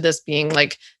opposed to this being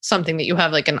like something that you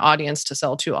have like an audience to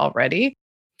sell to already.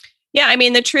 Yeah. I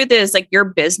mean, the truth is, like, your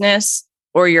business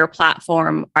or your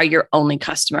platform are your only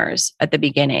customers at the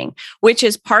beginning, which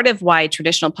is part of why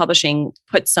traditional publishing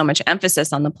puts so much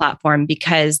emphasis on the platform,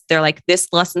 because they're like, this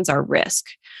lessens our risk,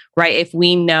 right? If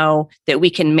we know that we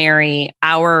can marry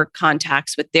our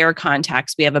contacts with their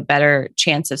contacts, we have a better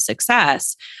chance of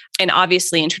success. And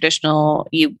obviously in traditional,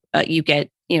 you get,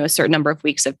 a certain number of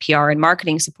weeks of PR and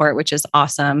marketing support, which is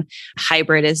awesome.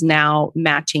 Hybrid is now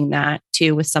matching that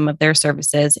too with some of their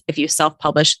services. If you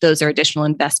self-publish, those are additional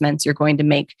investments you're going to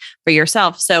make for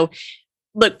yourself. So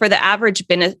look, for the average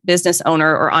business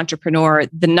owner or entrepreneur,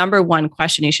 the number one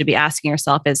question you should be asking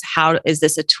yourself is, how is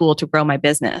this a tool to grow my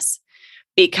business?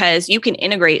 Because you can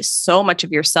integrate so much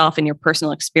of yourself and your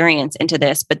personal experience into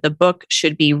this, but the book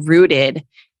should be rooted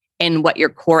in what your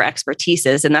core expertise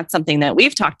is. And that's something that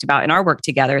we've talked about in our work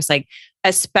together. It's like,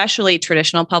 especially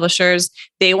traditional publishers,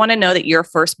 they want to know that your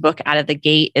first book out of the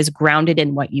gate is grounded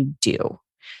in what you do.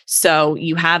 So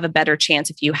you have a better chance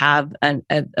if you have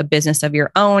a business of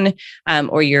your own,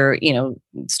 or you're,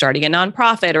 starting a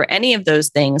nonprofit or any of those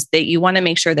things, that you want to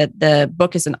make sure that the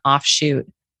book is an offshoot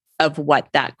of what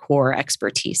that core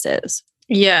expertise is.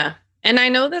 Yeah. And I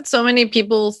know that so many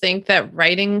people think that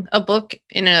writing a book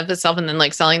in and of itself and then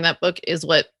like selling that book is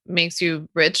what makes you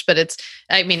rich. But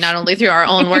not only through our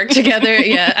own work together.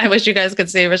 Yeah. I wish you guys could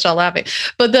see Richelle laughing,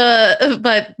 but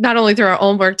not only through our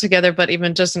own work together, but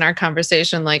even just in our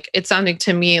conversation, like it's sounding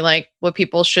to me like what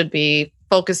people should be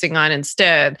focusing on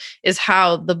instead is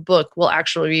how the book will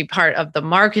actually be part of the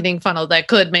marketing funnel that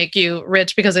could make you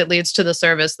rich, because it leads to the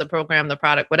service, the program, the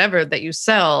product, whatever that you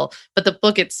sell. But the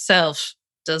book itself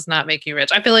does not make you rich.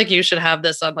 I feel like you should have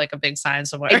this on like a big sign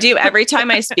somewhere. I do. Every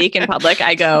time I speak in public,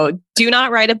 I go, do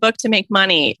not write a book to make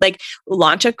money. Like,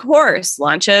 launch a course,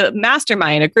 launch a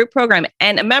mastermind, a group program,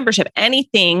 and a membership,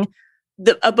 anything.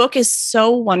 A book is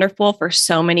so wonderful for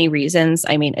so many reasons.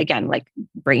 I mean, again, like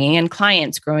bringing in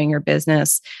clients, growing your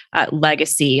business,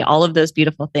 legacy, all of those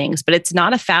beautiful things, but it's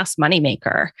not a fast money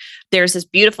maker. There's this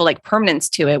beautiful like permanence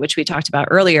to it, which we talked about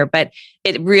earlier, but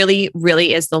it really,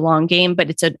 really is the long game, but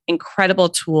it's an incredible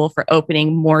tool for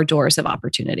opening more doors of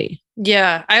opportunity.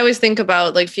 Yeah. I always think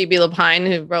about like Phoebe Lapine,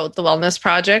 who wrote The Wellness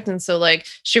Project. And so like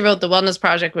she wrote The Wellness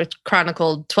Project, which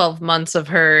chronicled 12 months of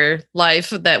her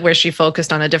life where she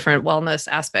focused on a different wellness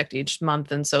aspect each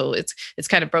month. And so it's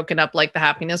kind of broken up like the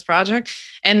Happiness Project.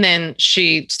 And then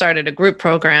she started a group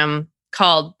program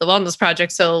called The Wellness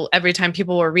Project. So every time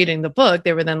people were reading the book,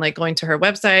 they were then like going to her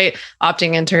website,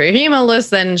 opting into her email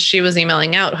list. Then she was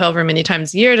emailing out however many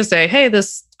times a year to say, hey,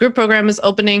 this group program is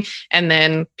opening. And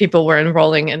then people were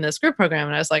enrolling in this group program.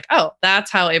 And I was like, oh, that's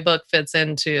how a book fits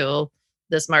into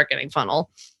this marketing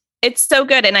funnel. It's so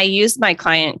good. And I use my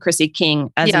client, Chrissy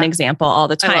King, as an example all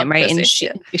the time, right? Chrissy.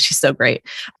 And she's so great.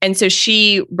 And so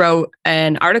she wrote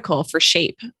an article for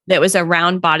Shape that was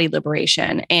around body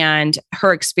liberation and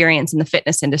her experience in the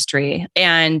fitness industry.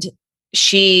 And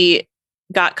she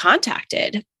got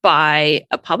contacted by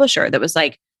a publisher that was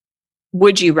like,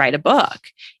 would you write a book?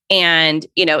 And,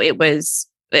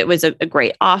 it was a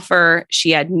great offer.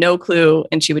 She had no clue,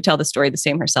 and she would tell the story the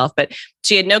same herself, but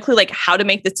she had no clue like how to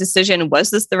make this decision.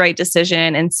 Was this the right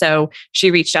decision? And so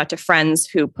she reached out to friends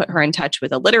who put her in touch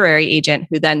with a literary agent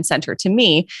who then sent her to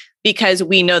me, because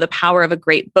we know the power of a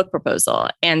great book proposal.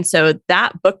 And so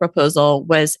that book proposal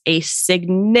was a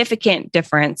significant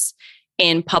difference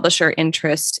in publisher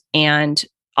interest and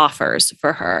offers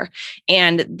for her.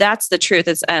 And that's the truth.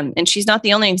 It's and she's not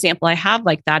the only example I have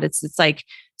like that. It's like,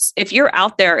 if you're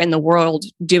out there in the world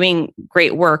doing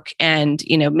great work and,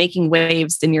 making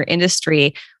waves in your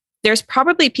industry, there's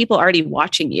probably people already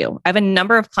watching you. I have a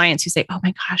number of clients who say, oh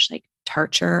my gosh, like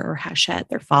Tarcher or Hachette,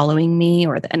 they're following me,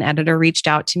 or an editor reached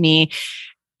out to me.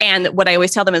 And what I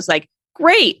always tell them is like,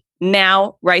 great,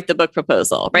 now write the book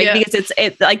proposal, right? Yeah. Because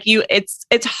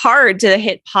it's hard to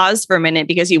hit pause for a minute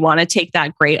because you want to take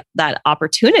that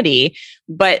opportunity,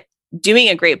 but doing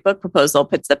a great book proposal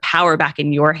puts the power back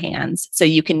in your hands so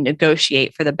you can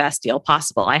negotiate for the best deal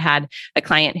possible. I had a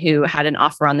client who had an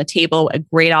offer on the table, a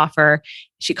great offer.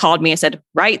 She called me and said,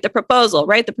 write the proposal.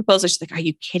 She's like, are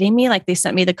you kidding me? Like, they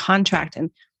sent me the contract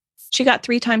and she got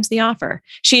 3 times the offer.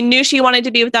 She knew she wanted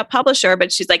to be with that publisher, but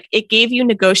she's like, it gave you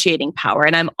negotiating power.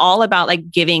 And I'm all about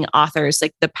like giving authors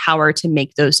like the power to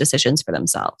make those decisions for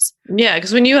themselves. Yeah.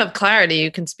 Because when you have clarity, you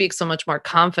can speak so much more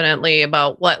confidently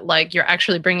about what like you're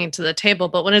actually bringing to the table.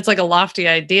 But when it's like a lofty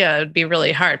idea, it'd be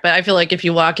really hard. But I feel like if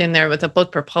you walk in there with a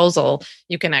book proposal,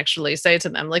 you can actually say to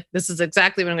them, like, this is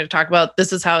exactly what I'm going to talk about.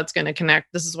 This is how it's going to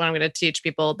connect. This is what I'm going to teach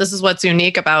people. This is what's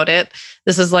unique about it.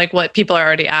 This is like what people are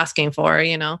already asking for,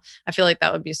 I feel like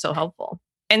that would be so helpful.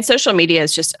 And social media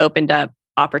has just opened up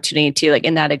opportunity to, like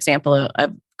in that example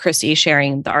of Chrissy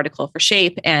sharing the article for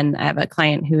Shape, and I have a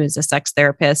client who is a sex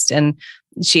therapist, and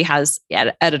she has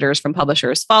editors from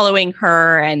publishers following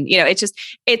her. And,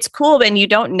 it's cool. And you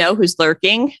don't know who's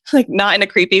lurking, like not in a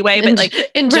creepy way, but like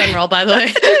in general, by the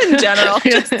way, in general,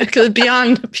 because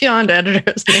beyond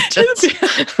editors,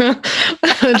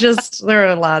 just there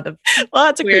are lots of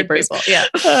weird creepers. People. Yeah.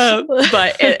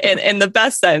 But in the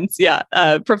best sense,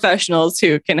 professionals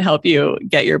who can help you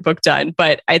get your book done.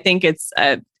 But I think it's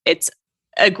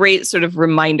a great sort of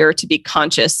reminder to be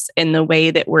conscious in the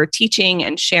way that we're teaching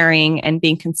and sharing and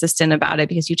being consistent about it,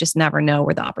 because you just never know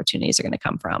where the opportunities are going to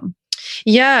come from.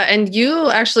 Yeah. And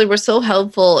you actually were so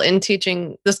helpful in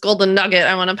teaching this golden nugget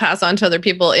I want to pass on to other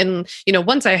people. In,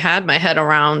 once I had my head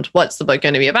around what's the book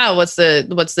going to be about, what's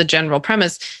the general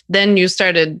premise, then you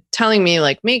started telling me,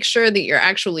 like, make sure that you're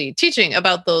actually teaching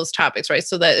about those topics, right?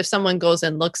 So that if someone goes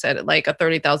and looks at it like a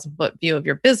 30,000 foot view of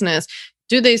your business,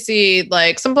 do they see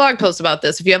like some blog posts about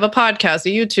this? If you have a podcast, a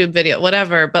YouTube video,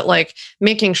 whatever, but like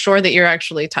making sure that you're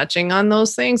actually touching on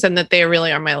those things and that they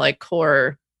really are my like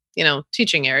core,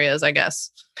 teaching areas, I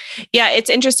guess. Yeah, it's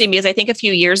interesting because I think a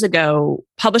few years ago,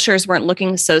 publishers weren't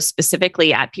looking so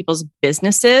specifically at people's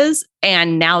businesses,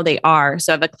 and now they are.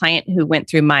 So I have a client who went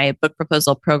through my book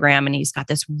proposal program, and he's got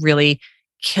this really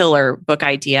killer book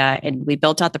idea, and we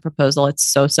built out the proposal. It's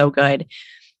so, so good.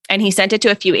 And he sent it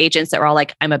to a few agents that were all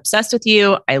like, I'm obsessed with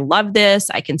you. I love this.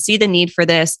 I can see the need for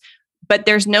this, but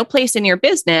there's no place in your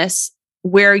business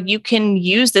where you can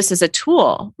use this as a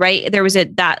tool, right? There was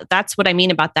that's what I mean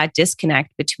about that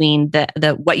disconnect between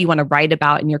the what you want to write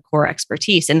about in your core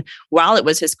expertise. And while it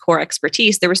was his core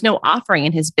expertise, there was no offering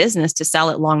in his business to sell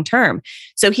it long-term.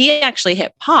 So he actually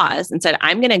hit pause and said,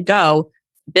 I'm going to go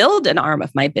build an arm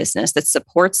of my business that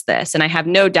supports this. And I have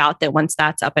no doubt that once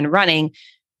that's up and running,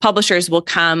 publishers will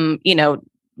come,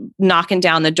 knocking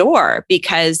down the door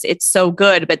because it's so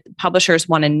good, but publishers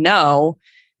want to know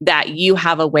that you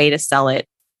have a way to sell it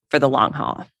for the long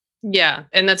haul. Yeah.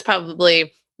 And that's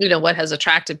probably, what has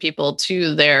attracted people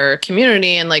to their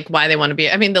community and like why they want to be.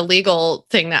 I mean, the legal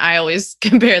thing that I always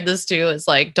compare this to is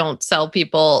like, don't sell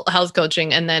people health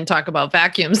coaching and then talk about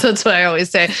vacuums. That's what I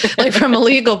always say. Like from a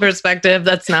legal perspective,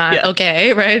 that's not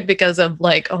okay, right? Because of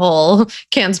like a whole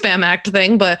Can Spam Act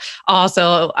thing. But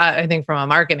also I think from a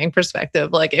marketing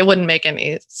perspective, like it wouldn't make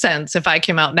any sense if I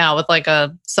came out now with like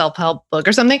a self-help book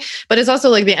or something, but it's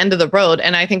also like the end of the road.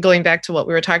 And I think going back to what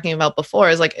we were talking about before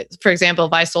is like, for example,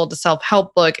 if I sold a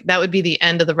self-help book, that would be the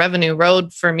end of the revenue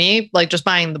road for me, like just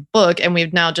buying the book. And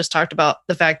we've now just talked about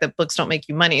the fact that books don't make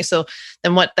you money. So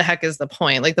then what the heck is the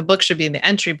point? Like the book should be the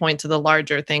entry point to the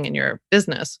larger thing in your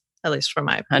business, at least from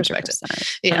my perspective.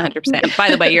 100%. Yeah. 100%. By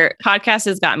the way, your podcast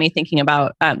has got me thinking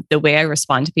about the way I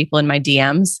respond to people in my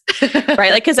DMs,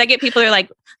 right? Like, cause I get people who are like,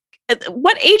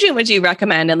 what agent would you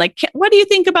recommend? And like, what do you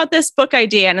think about this book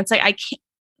idea? And it's like, I can't,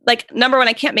 like, number one,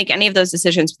 I can't make any of those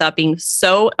decisions without being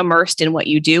so immersed in what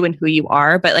you do and who you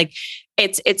are. But like,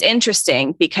 it's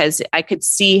interesting because I could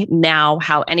see now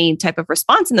how any type of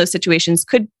response in those situations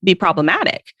could be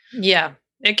problematic. Yeah,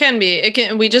 it can be.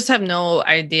 We just have no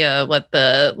idea what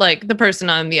the person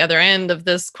on the other end of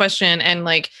this question and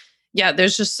like, yeah,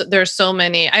 there's so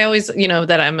many. I always,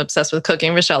 that I'm obsessed with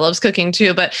cooking. Richelle loves cooking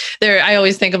too, but I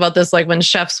always think about this, like when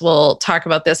chefs will talk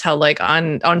about this, how like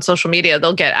on social media,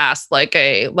 they'll get asked like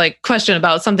a question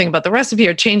about something about the recipe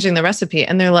or changing the recipe.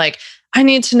 And they're like, I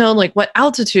need to know like what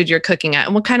altitude you're cooking at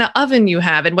and what kind of oven you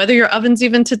have and whether your oven's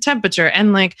even to temperature.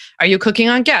 And like, are you cooking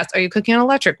on gas? Are you cooking on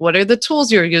electric? What are the tools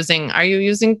you're using? Are you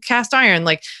using cast iron?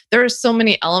 Like there are so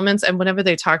many elements. And whenever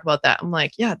they talk about that, I'm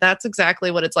like, yeah, that's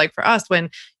exactly what it's like for us. When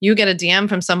you get a DM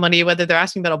from somebody, whether they're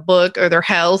asking about a book or their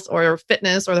health or their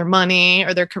fitness or their money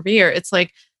or their career, it's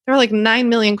like, there are like 9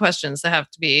 million questions that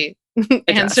have to be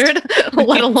answered,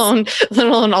 let alone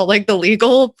all like the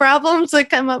legal problems that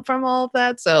come up from all of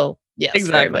that. So yes,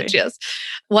 exactly. Very much. Yes.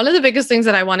 One of the biggest things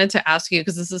that I wanted to ask you,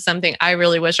 because this is something I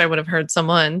really wish I would have heard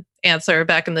someone answer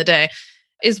back in the day,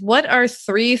 is what are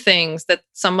 3 things that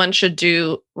someone should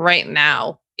do right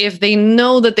now if they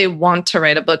know that they want to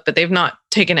write a book, but they've not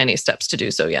taken any steps to do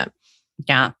so yet?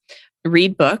 Yeah.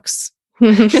 Read books.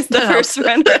 It's the first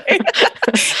one. Right?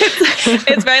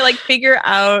 it's very like figure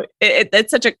out.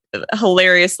 It's such a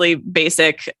hilariously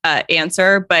basic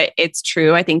answer, but it's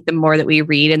true. I think the more that we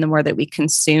read and the more that we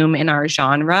consume in our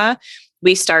genre,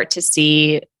 we start to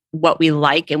see what we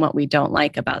like and what we don't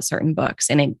like about certain books,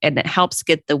 and it helps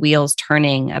get the wheels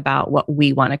turning about what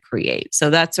we want to create.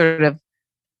 So that's sort of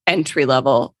entry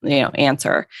level,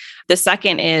 answer. The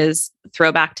second is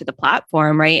throwback to the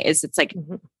platform, right? It's like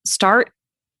start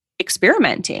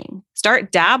experimenting,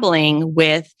 start dabbling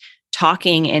with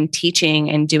talking and teaching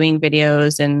and doing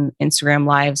videos and Instagram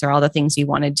lives or all the things you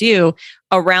want to do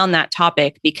around that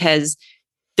topic, because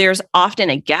there's often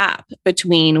a gap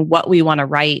between what we want to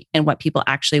write and what people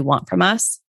actually want from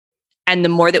us. And the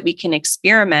more that we can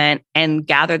experiment and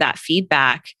gather that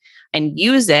feedback and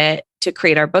use it to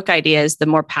create our book ideas, the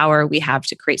more power we have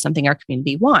to create something our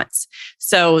community wants.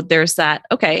 So there's that,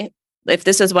 okay, if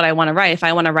this is what I want to write, if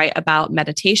I want to write about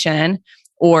meditation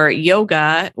or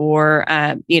yoga or,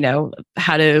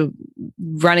 how to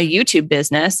run a YouTube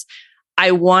business,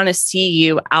 I want to see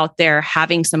you out there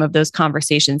having some of those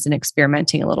conversations and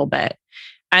experimenting a little bit.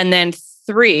 And then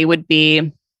 3 would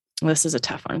be, this is a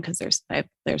tough one because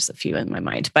there's a few in my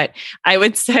mind, but I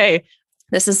would say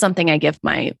this is something I give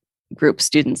my group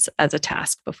students as a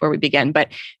task before we begin, but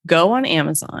go on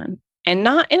Amazon, and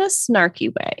not in a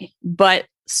snarky way, but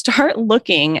start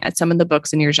looking at some of the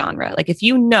books in your genre. Like if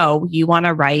you know you want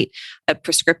to write a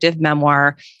prescriptive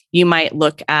memoir, you might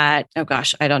look at,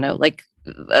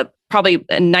 probably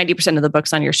 90% of the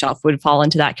books on your shelf would fall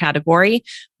into that category.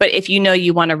 But if you know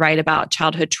you want to write about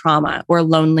childhood trauma or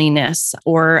loneliness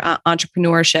or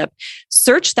entrepreneurship,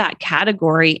 search that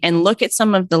category and look at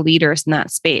some of the leaders in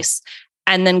that space.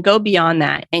 And then go beyond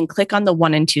that and click on the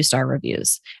 1 and 2 star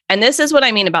reviews. And this is what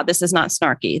I mean about this is not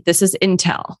snarky. This is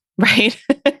intel, right?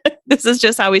 This is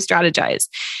just how we strategize.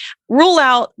 Rule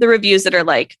out the reviews that are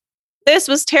like, this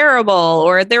was terrible,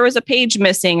 or there was a page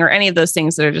missing, or any of those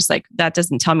things that are just like, that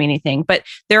doesn't tell me anything. But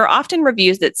there are often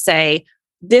reviews that say,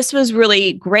 this was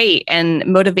really great and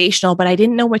motivational, but I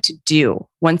didn't know what to do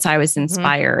once I was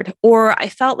inspired, or I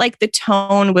felt like the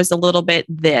tone was a little bit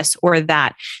this or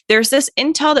that. There's this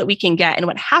intel that we can get. And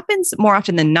what happens more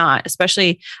often than not,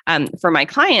 especially for my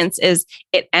clients, is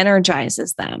it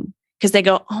energizes them because they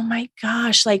go, oh my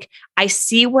gosh, like I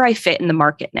see where I fit in the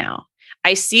market now.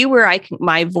 I see where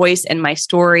my voice and my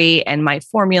story and my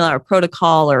formula or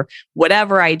protocol or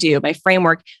whatever I do, my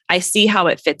framework, I see how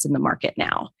it fits in the market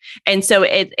now. And so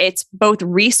it's both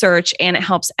research and it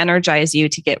helps energize you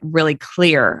to get really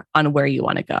clear on where you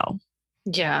want to go.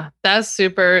 Yeah, that's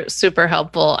super, super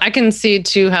helpful. I can see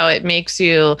too how it makes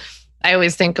you, I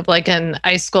always think of like an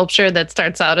ice sculpture that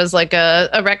starts out as like a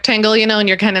rectangle, and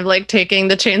you're kind of like taking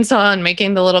the chainsaw and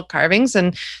making the little carvings.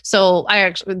 And so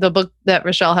the book that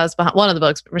Richelle has behind, one of the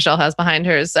books Richelle has behind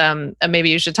hers,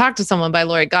 Maybe You Should Talk to Someone by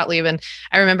Lori Gottlieb. And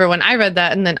I remember when I read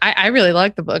that, and then I really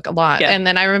liked the book a lot. Yeah. And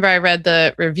then I remember I read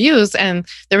the reviews, and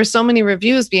there were so many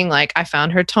reviews being like, I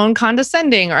found her tone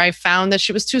condescending, or I found that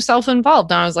she was too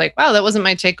self-involved. And I was like, wow, that wasn't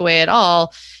my takeaway at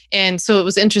all. And so it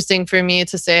was interesting for me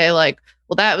to say like,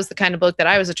 well, that was the kind of book that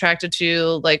I was attracted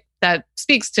to, like that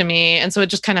speaks to me. And so it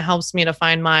just kind of helps me to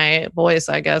find my voice,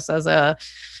 I guess, as a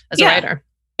writer.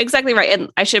 Exactly right. And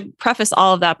I should preface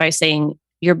all of that by saying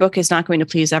your book is not going to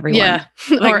please everyone. Yeah.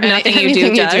 Like or nothing you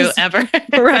do ever.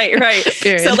 Right.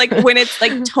 So like when it's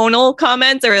like tonal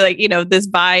comments or like, this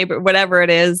vibe or whatever it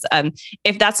is,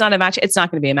 if that's not a match, it's not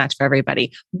going to be a match for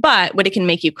everybody. But what it can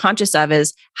make you conscious of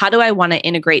is, how do I want to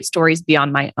integrate stories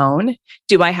beyond my own?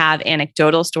 Do I have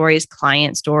anecdotal stories,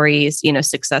 client stories,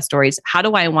 success stories? How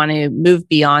do I want to move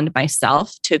beyond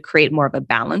myself to create more of a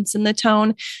balance in the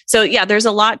tone? So yeah, there's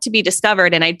a lot to be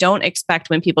discovered. And I don't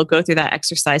expect when people go through that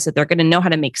exercise that they're going to know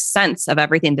how to make sense of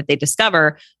everything that they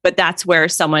discover. But that's where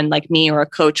someone like me or a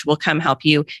coach will come help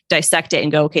you dissect it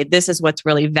and go, okay, this is what's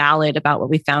really valid about what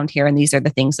we found here. And these are the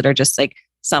things that are just like,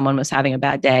 someone was having a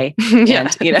bad day. Yeah.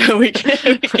 And, we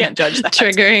can't judge that.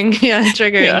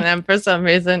 Triggering them for some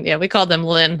reason. Yeah, we call them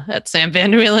Lynn at Sam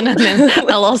Van Wheelen and then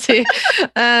LLC.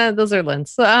 Those are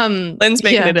Lynn's. Lynn's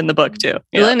making it in the book too.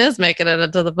 Yeah. Lynn is making it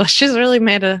into the book. She's really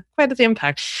made quite the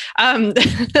impact.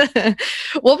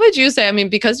 What would you say, I mean,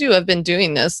 because you have been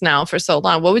doing this now for so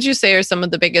long, what would you say are some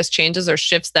of the biggest changes or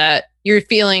shifts that you're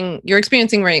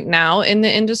experiencing right now in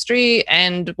the industry,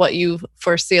 and what you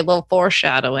foresee, a little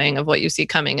foreshadowing of what you see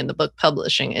coming in the book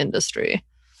publishing industry?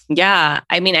 Yeah.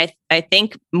 I mean, I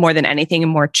think more than anything,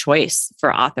 more choice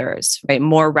for authors, right?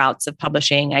 More routes of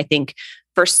publishing. I think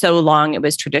for so long it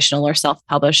was traditional or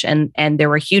self-published, and there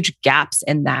were huge gaps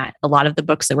in that. A lot of the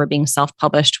books that were being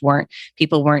self-published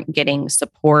people weren't getting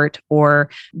support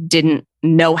or didn't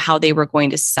know how they were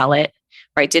going to sell it.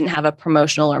 Right? Didn't have a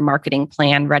promotional or marketing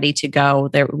plan ready to go.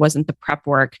 There wasn't the prep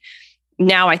work.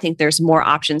 Now I think there's more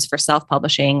options for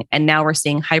self-publishing. And now we're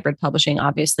seeing hybrid publishing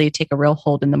obviously take a real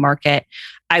hold in the market.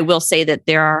 I will say that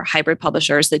there are hybrid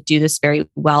publishers that do this very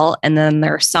well. And then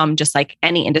there are some, just like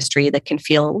any industry, that can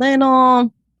feel a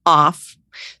little off.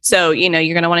 So, you're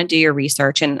going to want to do your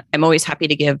research. And I'm always happy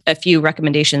to give a few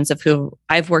recommendations of who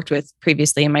I've worked with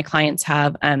previously and my clients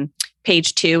have.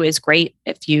 Page 2 is great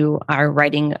if you are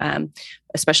writing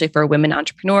especially for women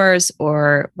entrepreneurs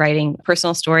or writing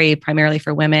personal story primarily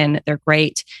for women. They're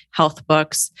great health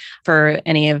books. For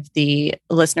any of the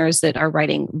listeners that are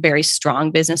writing very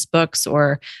strong business books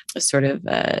or sort of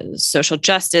social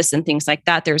justice and things like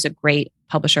that, there's a great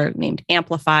publisher named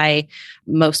Amplify.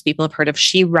 Most people have heard of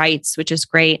She Writes, which is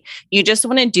great. You just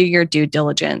want to do your due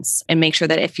diligence and make sure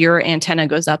that if your antenna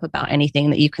goes up about anything,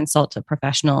 that you consult a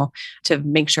professional to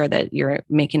make sure that you're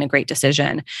making a great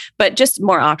decision. But just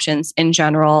more options in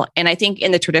general. And I think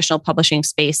in the traditional publishing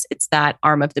space, it's that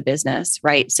arm of the business,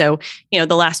 right? So, the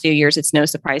last few years, it's no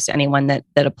surprise to anyone that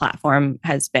a platform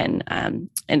has been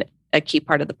a key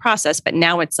part of the process. But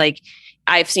now it's like,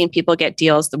 I've seen people get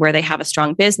deals where they have a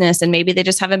strong business and maybe they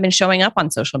just haven't been showing up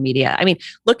on social media. I mean,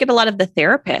 look at a lot of the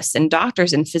therapists and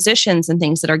doctors and physicians and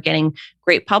things that are getting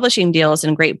great publishing deals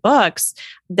and great books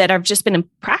that have just been in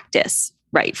practice,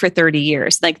 right, for 30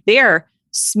 years. Like, they're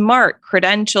smart,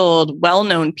 credentialed,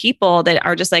 well-known people that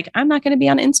are just like, I'm not going to be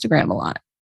on Instagram a lot.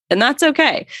 And that's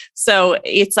okay. So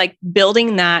it's like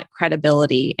building that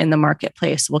credibility in the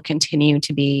marketplace will continue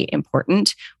to be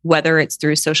important, whether it's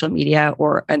through social media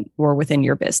or within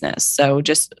your business. So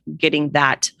just getting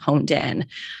that honed in.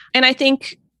 And I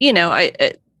think,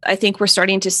 I think we're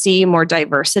starting to see more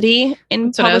diversity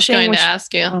in publishing. What I was going to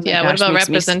ask you. What about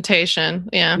representation?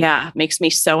 Makes me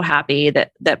so happy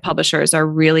that publishers are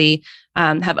really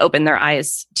have opened their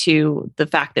eyes to the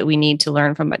fact that we need to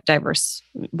learn from diverse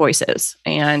voices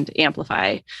and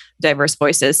amplify diverse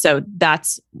voices. So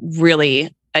that's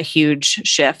really a huge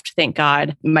shift. Thank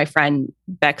God. My friend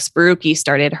Bex Barucki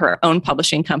started her own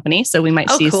publishing company. So we might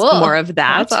see more of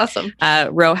that. That's awesome.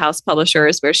 Row House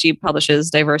Publishers, where she publishes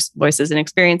diverse voices and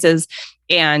experiences.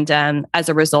 And as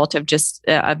a result of just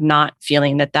of not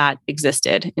feeling that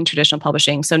existed in traditional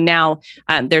publishing. So now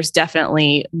there's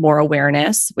definitely more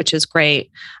awareness, which is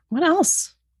great. What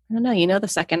else? I don't know. The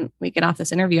second we get off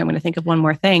this interview, I'm going to think of one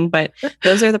more thing, but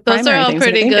those are the primary things. Those are all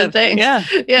pretty good things.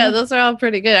 Yeah, those are all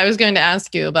pretty good. I was going to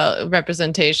ask you about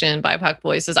representation, BIPOC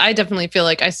voices. I definitely feel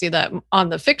like I see that on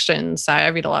the fiction side. I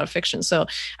read a lot of fiction, so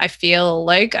I feel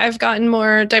like I've gotten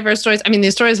more diverse stories. I mean,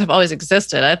 these stories have always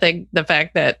existed. I think the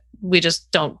fact that we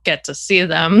just don't get to see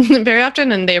them very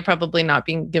often, and they're probably not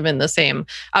being given the same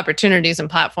opportunities and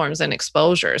platforms and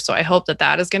exposure. So I hope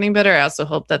that is getting better. I also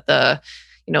hope that the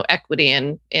equity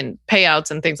in payouts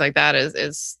and things like that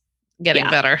is getting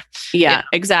better. Yeah,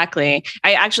 exactly.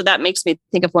 That makes me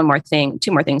think of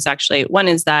two more things actually. One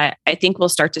is that I think we'll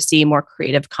start to see more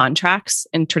creative contracts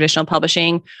in traditional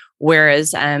publishing,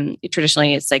 whereas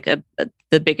traditionally it's like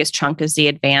the biggest chunk is the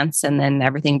advance and then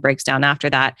everything breaks down after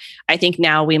that. I think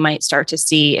now we might start to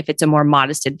see, if it's a more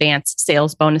modest advance,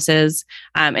 sales bonuses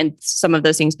and some of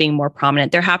those things being more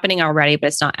prominent. They're happening already, but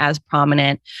it's not as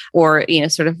prominent, or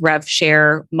sort of rev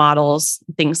share models,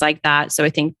 things like that. So I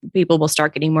think people will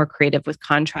start getting more creative with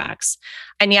contracts.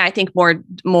 And I think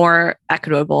more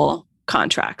equitable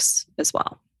contracts as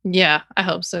well. Yeah, I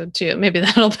hope so too. Maybe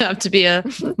that'll have to be a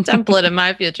template in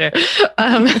my future. But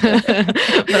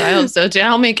I hope so too.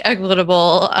 I'll make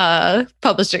equitable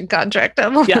publishing contract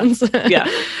ones. Yeah.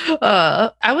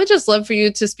 I would just love for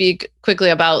you to speak quickly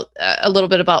about a little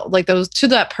bit about like those, to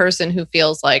that person who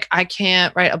feels like, I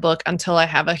can't write a book until I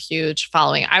have a huge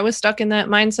following. I was stuck in that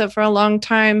mindset for a long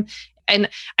time. And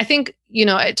I think,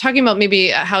 talking about maybe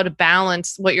how to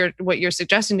balance what you're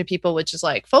suggesting to people, which is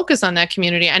like focus on that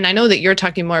community. And I know that you're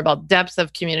talking more about depth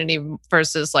of community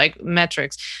versus like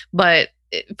metrics, but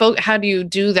how do you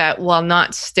do that while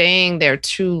not staying there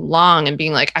too long and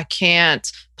being like, I can't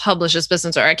publish this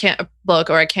business, or I can't book,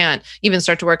 or I can't even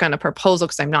start to work on a proposal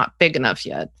because I'm not big enough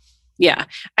yet? Yeah.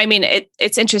 I mean,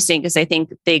 it's interesting because I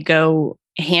think they go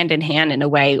hand in hand in a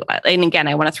way. And again,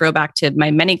 I want to throw back to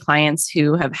my many clients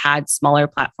who have had smaller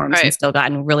platforms and still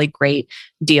gotten really great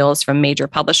deals from major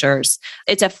publishers.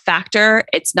 It's a factor.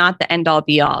 It's not the end all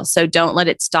be all. So don't let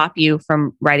it stop you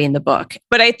from writing the book.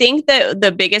 But I think that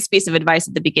the biggest piece of advice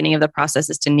at the beginning of the process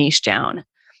is to niche down.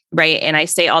 Right. And I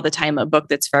say all the time, a book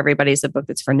that's for everybody is a book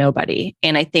that's for nobody.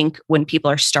 And I think when people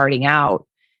are starting out,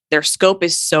 their scope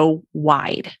is so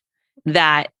wide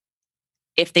that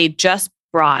if they just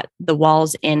brought the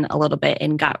walls in a little bit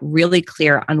and got really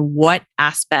clear on what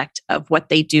aspect of what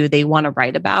they do they want to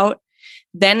write about,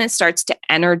 then it starts to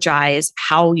energize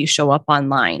how you show up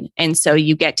online. And so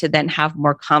you get to then have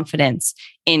more confidence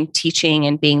in teaching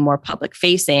and being more public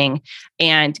facing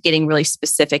and getting really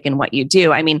specific in what you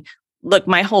do. I mean, look,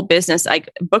 my whole business, like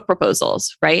book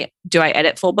proposals, right? Do I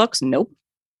edit full books? Nope.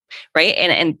 Right.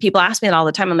 And people ask me that all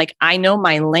the time. I'm like, I know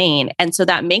my lane. And so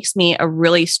that makes me a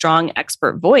really strong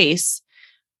expert voice.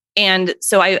 And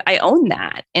so I own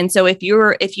that. And so if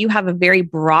you have a very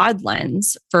broad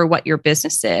lens for what your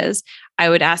business is, I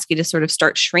would ask you to sort of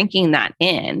start shrinking that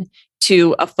in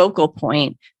to a focal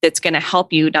point that's going to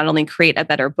help you not only create a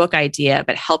better book idea,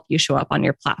 but help you show up on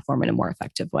your platform in a more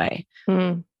effective way.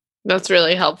 That's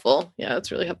really helpful. Yeah,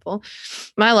 that's really helpful.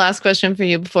 My last question for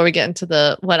you before we get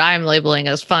into what I'm labeling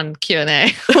as fun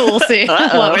Q&A. We'll see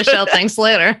what Richelle thinks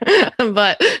later,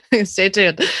 but stay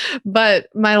tuned. But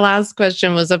my last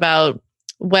question was about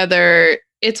whether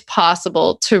it's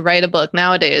possible to write a book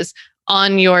nowadays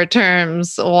on your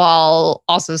terms while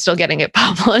also still getting it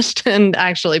published and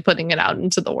actually putting it out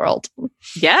into the world.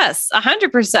 Yes,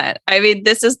 100%. I mean,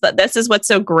 this is what's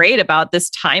so great about this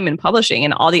time in publishing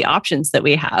and all the options that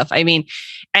we have. I mean,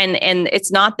 and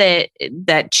it's not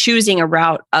that choosing a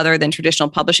route other than traditional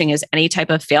publishing is any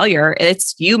type of failure.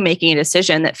 It's you making a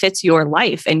decision that fits your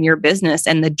life and your business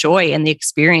and the joy and the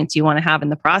experience you want to have in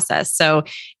the process. So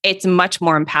it's much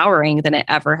more empowering than it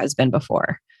ever has been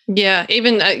before. Yeah,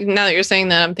 even now that you're saying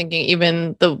that, I'm thinking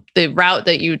even the route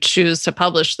that you choose to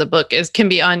publish the book can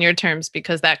be on your terms,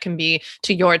 because that can be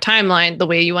to your timeline, the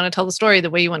way you want to tell the story, the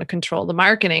way you want to control the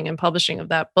marketing and publishing of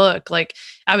that book. Like,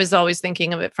 I was always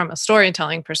thinking of it from a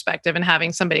storytelling perspective and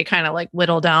having somebody kind of like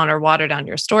whittle down or water down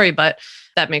your story, but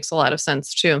that makes a lot of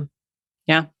sense too.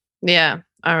 Yeah. Yeah.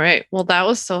 All right. Well, that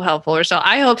was so helpful, Richelle.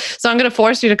 I hope so. I'm going to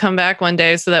force you to come back one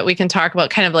day so that we can talk about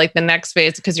kind of like the next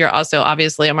phase, because you're also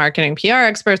obviously a marketing PR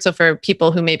expert. So for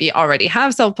people who maybe already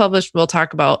have self-published, we'll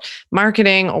talk about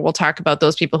marketing, or we'll talk about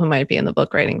those people who might be in the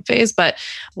book writing phase. But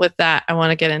with that, I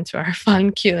want to get into our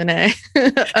fun Q&A.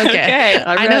 Okay.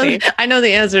 I know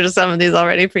the answer to some of these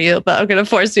already for you, but I'm going to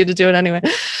force you to do it anyway.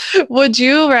 Would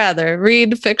you rather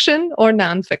read fiction or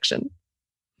nonfiction?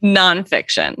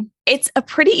 Nonfiction. It's a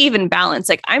pretty even balance.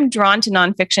 Like, I'm drawn to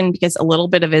nonfiction because a little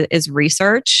bit of it is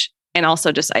research, and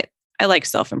also just I like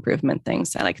self-improvement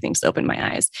things. I like things to open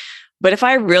my eyes. But if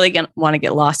I really want to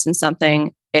get lost in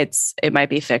something, it might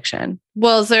be fiction.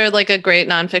 Well, is there like a great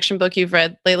nonfiction book you've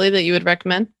read lately that you would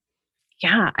recommend?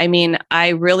 Yeah, I mean, I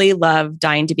really love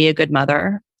Dying to Be a Good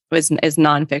Mother. Is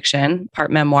nonfiction, part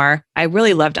memoir. I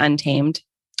really loved Untamed.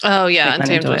 Oh yeah,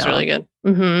 Untamed was really good.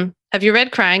 Mm-hmm. Have you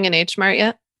read Crying in H Mart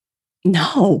yet?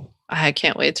 No. I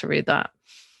can't wait to read that.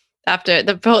 After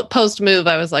the post move,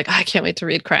 I was like, I can't wait to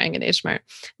read Crying in H Mart.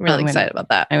 I'm really excited about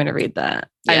that. I'm going to read that.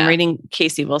 Yeah. I'm reading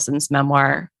Casey Wilson's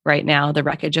memoir right now, The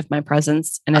Wreckage of My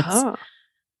Presence. And it's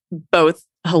both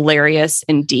hilarious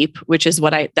and deep, which is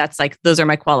those are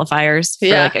my qualifiers for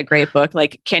like a great book.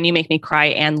 Like, can you make me cry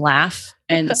and laugh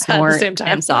and snort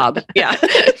and sob? Yeah.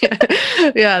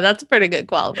 Yeah, that's a pretty good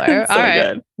qualifier. So all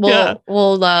right. Good.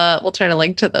 We'll try to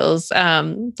link to those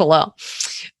below.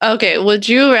 Okay. Would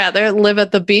you rather live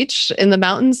at the beach, in the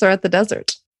mountains, or at the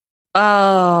desert?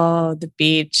 Oh, the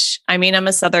beach. I mean, I'm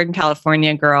a Southern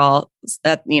California girl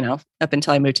up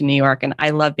until I moved to New York, and I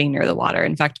love being near the water.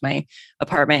 In fact, my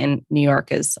apartment in New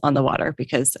York is on the water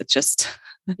because it's just,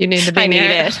 you need to be near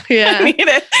it. Yeah. I need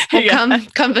it. Well,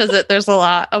 come visit. There's a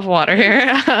lot of water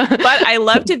here. But I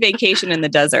love to vacation in the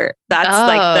desert.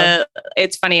 That's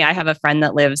it's funny. I have a friend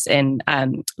that lives in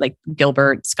like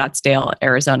Gilbert, Scottsdale,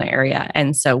 Arizona area.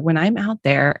 And so when I'm out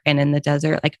there and in the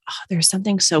desert, like, there's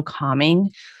something so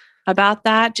calming about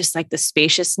that, just like the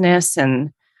spaciousness.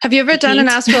 And have you ever done an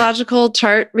astrological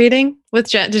chart reading with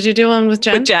Jen? Did you do one with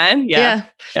Jen? With Jen, yeah.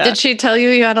 Did she tell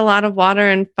you had a lot of water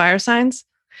and fire signs?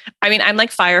 I mean, I'm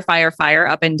like fire,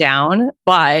 up and down,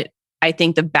 but I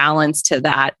think the balance to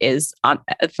that is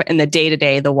in the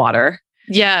day-to-day, the water.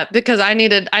 Yeah, because I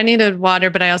needed water,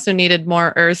 but I also needed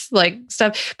more earth like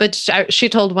stuff. But she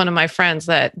told one of my friends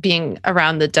that being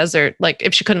around the desert, like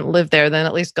if she couldn't live there, then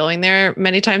at least going there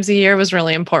many times a year was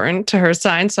really important to her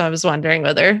sign. So I was wondering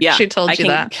whether she told you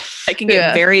that. I can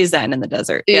get very zen in the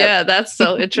desert. Yep. Yeah, that's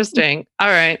so interesting. All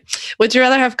right. Would you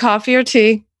rather have coffee or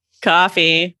tea?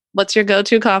 Coffee. What's your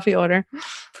go-to coffee order?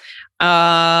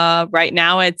 Right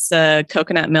now it's a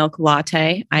coconut milk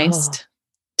latte, iced.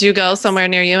 Do you go somewhere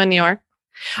near you in New York?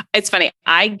 It's funny.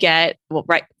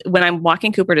 Right when I'm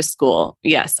walking Cooper to school,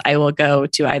 yes, I will go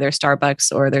to either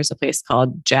Starbucks or there's a place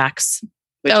called Jack's.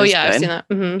 I've seen that.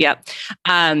 Mm-hmm.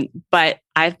 Yep. But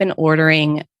I've been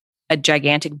ordering a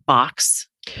gigantic box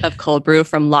of cold brew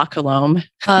from La Colombe.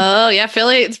 Oh yeah,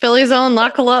 it's Philly's own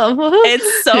La Colombe.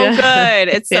 It's so good.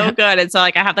 It's so good. And so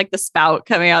like I have like the spout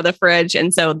coming out of the fridge.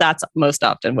 And so that's most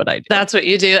often what I do. That's what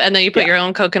you do. And then you put your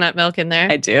own coconut milk in there.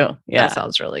 I do. Yeah. That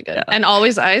sounds really good. Yeah. And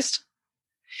always iced?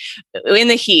 In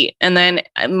the heat. And then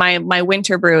my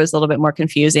winter brew is a little bit more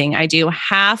confusing. I do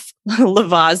half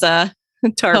Lavazza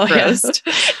dark roast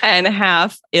and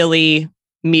half Illy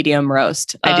medium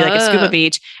roast. I do like a scoop of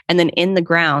each. And then in the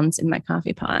grounds in my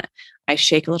coffee pot, I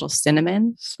shake a little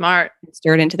cinnamon. Smart.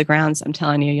 Stir it into the grounds. I'm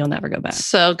telling you, you'll never go back.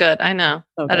 So good. I know.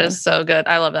 So that good. is so good.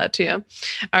 I love that too.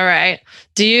 All right.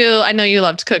 I know you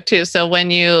love to cook too. So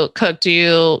when you cook, do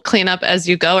you clean up as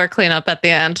you go or clean up at the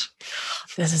end?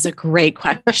 This is a great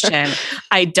question.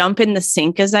 I dump in the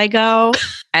sink as I go,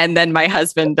 and then my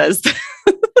husband does the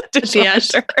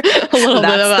dishwasher. A little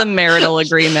bit of the marital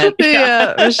agreement.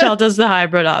 Yeah. Richelle does the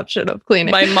hybrid option of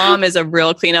cleaning. My mom is a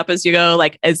real clean up as you go,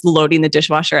 like is loading the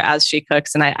dishwasher as she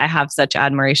cooks. And I have such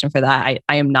admiration for that.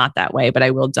 I am not that way, but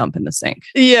I will dump in the sink.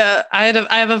 Yeah. I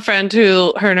have a friend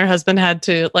who her and her husband had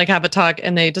to like have a talk,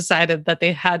 and they decided that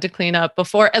they had to clean up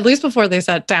at least before they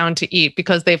sat down to eat,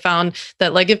 because they found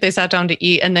that like if they sat down to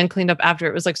eat and then cleaned up after,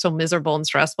 it was like so miserable and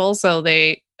stressful. So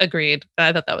they agreed.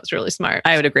 I thought that was really smart.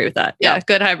 I would agree with that. Yeah.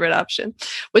 Good hybrid option.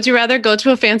 Would you rather go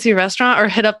to a fancy restaurant or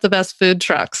hit up the best food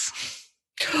trucks?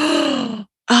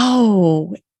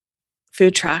 Oh,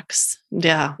 food trucks.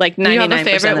 Yeah. Like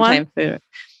 99% of the time food.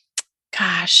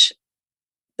 Gosh.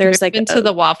 There's like into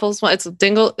the waffles one. It's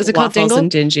Dingle. Is it called Dingle? Waffles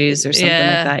and Dingies or something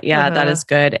like that. Yeah, that is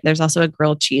good. There's also a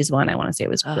grilled cheese one. I want to say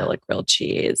it was grilled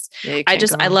cheese. Yeah,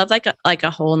 I love like a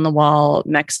hole in the wall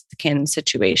Mexican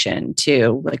situation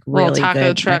too. Like really taco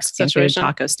good truck Mexican situation. Food,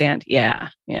 taco stand. Yeah.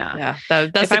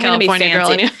 That's the California girl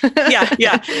in you.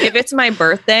 yeah. If it's my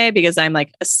birthday, because I'm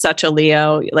like such a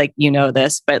Leo, like you know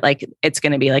this, but like it's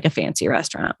going to be like a fancy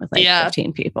restaurant with like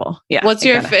 15 people. Yeah. What's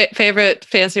your favorite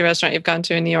fancy restaurant you've gone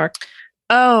to in New York?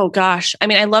 Oh gosh. I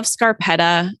mean, I love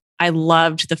Scarpetta. I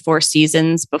loved the Four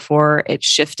Seasons before it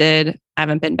shifted. I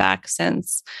haven't been back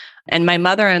since. And my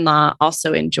mother-in-law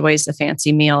also enjoys the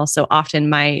fancy meal. So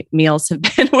often my meals have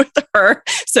been with her.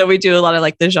 So we do a lot of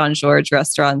like the Jean-Georges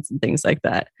restaurants and things like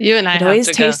that. You and I it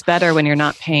always tastes better when you're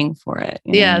not paying for it.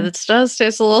 Yeah, it does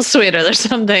taste a little sweeter. There's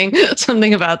something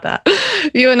about that.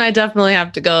 You and I definitely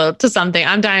have to go to something.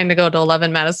 I'm dying to go to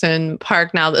 11 Madison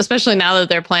Park now, especially now that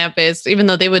they're plant-based, even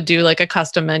though they would do like a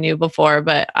custom menu before,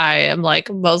 but I am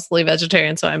like mostly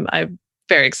vegetarian. So I'm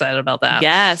very excited about that.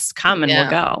 Yes, come and we'll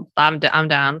go. I'm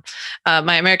down.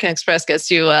 My American Express gets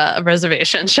you a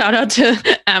reservation. Shout out to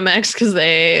Amex because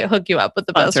they hook you up with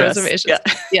the best reservations.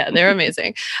 Yeah, they're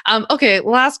amazing. Okay,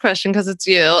 last question because it's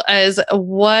you. Is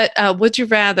what would you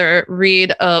rather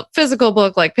read a physical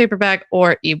book like paperback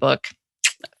or ebook?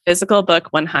 Physical book,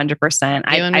 100%.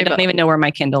 I don't even know where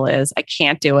my Kindle is. I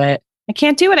can't do it. I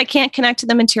can't connect to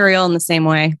the material in the same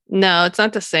way. No, it's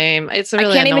not the same. It's really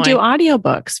I can't annoying. even do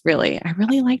audiobooks, really. I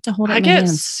really like to hold it in my get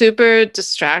hands. super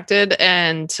distracted,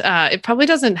 and it probably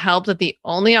doesn't help that the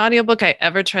only audiobook I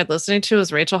ever tried listening to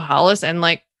was Rachel Hollis, and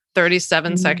like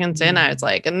 37 seconds in, I was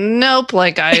like, nope,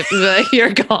 like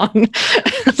you're gone.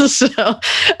 So this is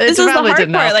the hard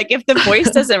part. Like if the voice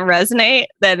doesn't resonate,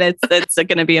 then it's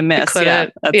going to be a miss.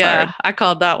 Hard. I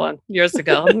called that one years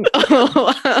ago.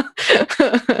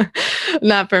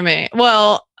 Not for me.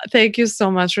 Well, thank you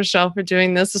so much, Richelle, for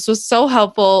doing this. This was so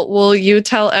helpful. Will you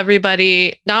tell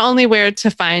everybody not only where to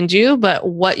find you, but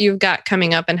what you've got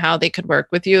coming up and how they could work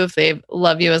with you if they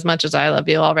love you as much as I love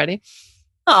you already?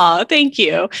 Oh, thank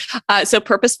you. So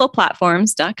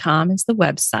purposefulplatforms.com is the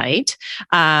website.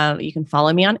 You can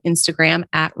follow me on Instagram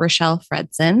at Richelle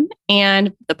Fredson.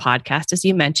 And the podcast, as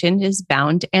you mentioned, is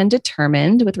Bound and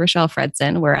Determined with Richelle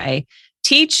Fredson, where I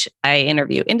teach, I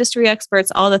interview industry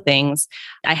experts, all the things.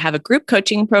 I have a group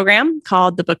coaching program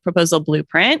called the Book Proposal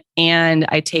Blueprint, and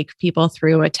I take people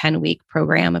through a 10-week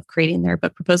program of creating their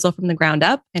book proposal from the ground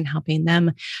up and helping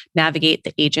them navigate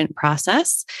the agent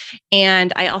process.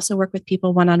 And I also work with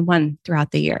people one-on-one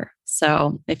throughout the year.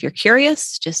 So if you're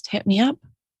curious, just hit me up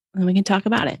and we can talk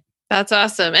about it. That's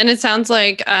awesome. And it sounds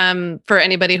like for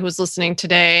anybody who was listening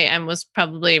today and was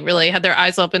probably really had their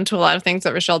eyes open to a lot of things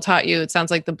that Richelle taught you, it sounds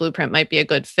like the blueprint might be a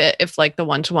good fit if like the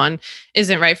one-to-one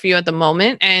isn't right for you at the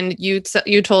moment. And you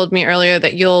told me earlier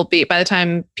that you'll be, by the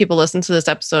time people listen to this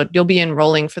episode, you'll be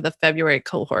enrolling for the February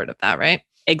cohort of that, right?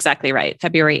 Exactly right.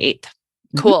 February 8th.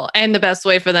 Cool. And the best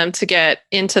way for them to get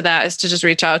into that is to just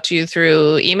reach out to you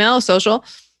through email, social?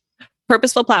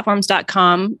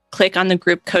 purposefulplatforms.com, click on the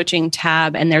group coaching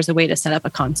tab, and there's a way to set up a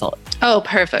consult. Oh,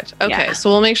 perfect. Okay. Yeah. So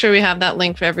we'll make sure we have that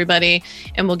link for everybody,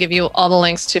 and we'll give you all the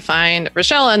links to find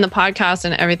Richelle and the podcast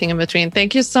and everything in between.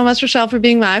 Thank you so much, Richelle, for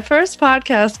being my first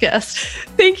podcast guest.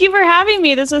 Thank you for having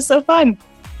me. This was so fun.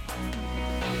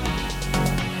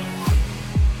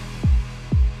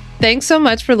 Thanks so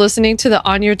much for listening to the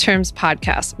On Your Terms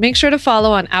podcast. Make sure to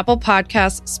follow on Apple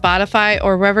Podcasts, Spotify,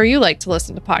 or wherever you like to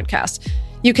listen to podcasts.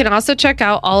 You can also check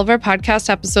out all of our podcast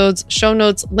episodes, show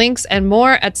notes, links, and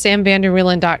more at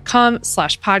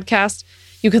samvanderwielen.com/podcast.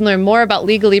 You can learn more about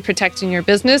legally protecting your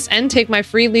business and take my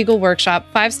free legal workshop,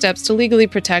 5 Steps to Legally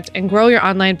Protect and Grow Your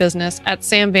Online Business at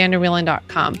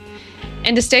samvanderwielen.com.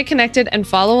 And to stay connected and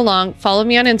follow along, follow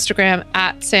me on Instagram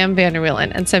at Sam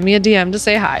Vanderwielen and send me a DM to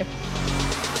say hi.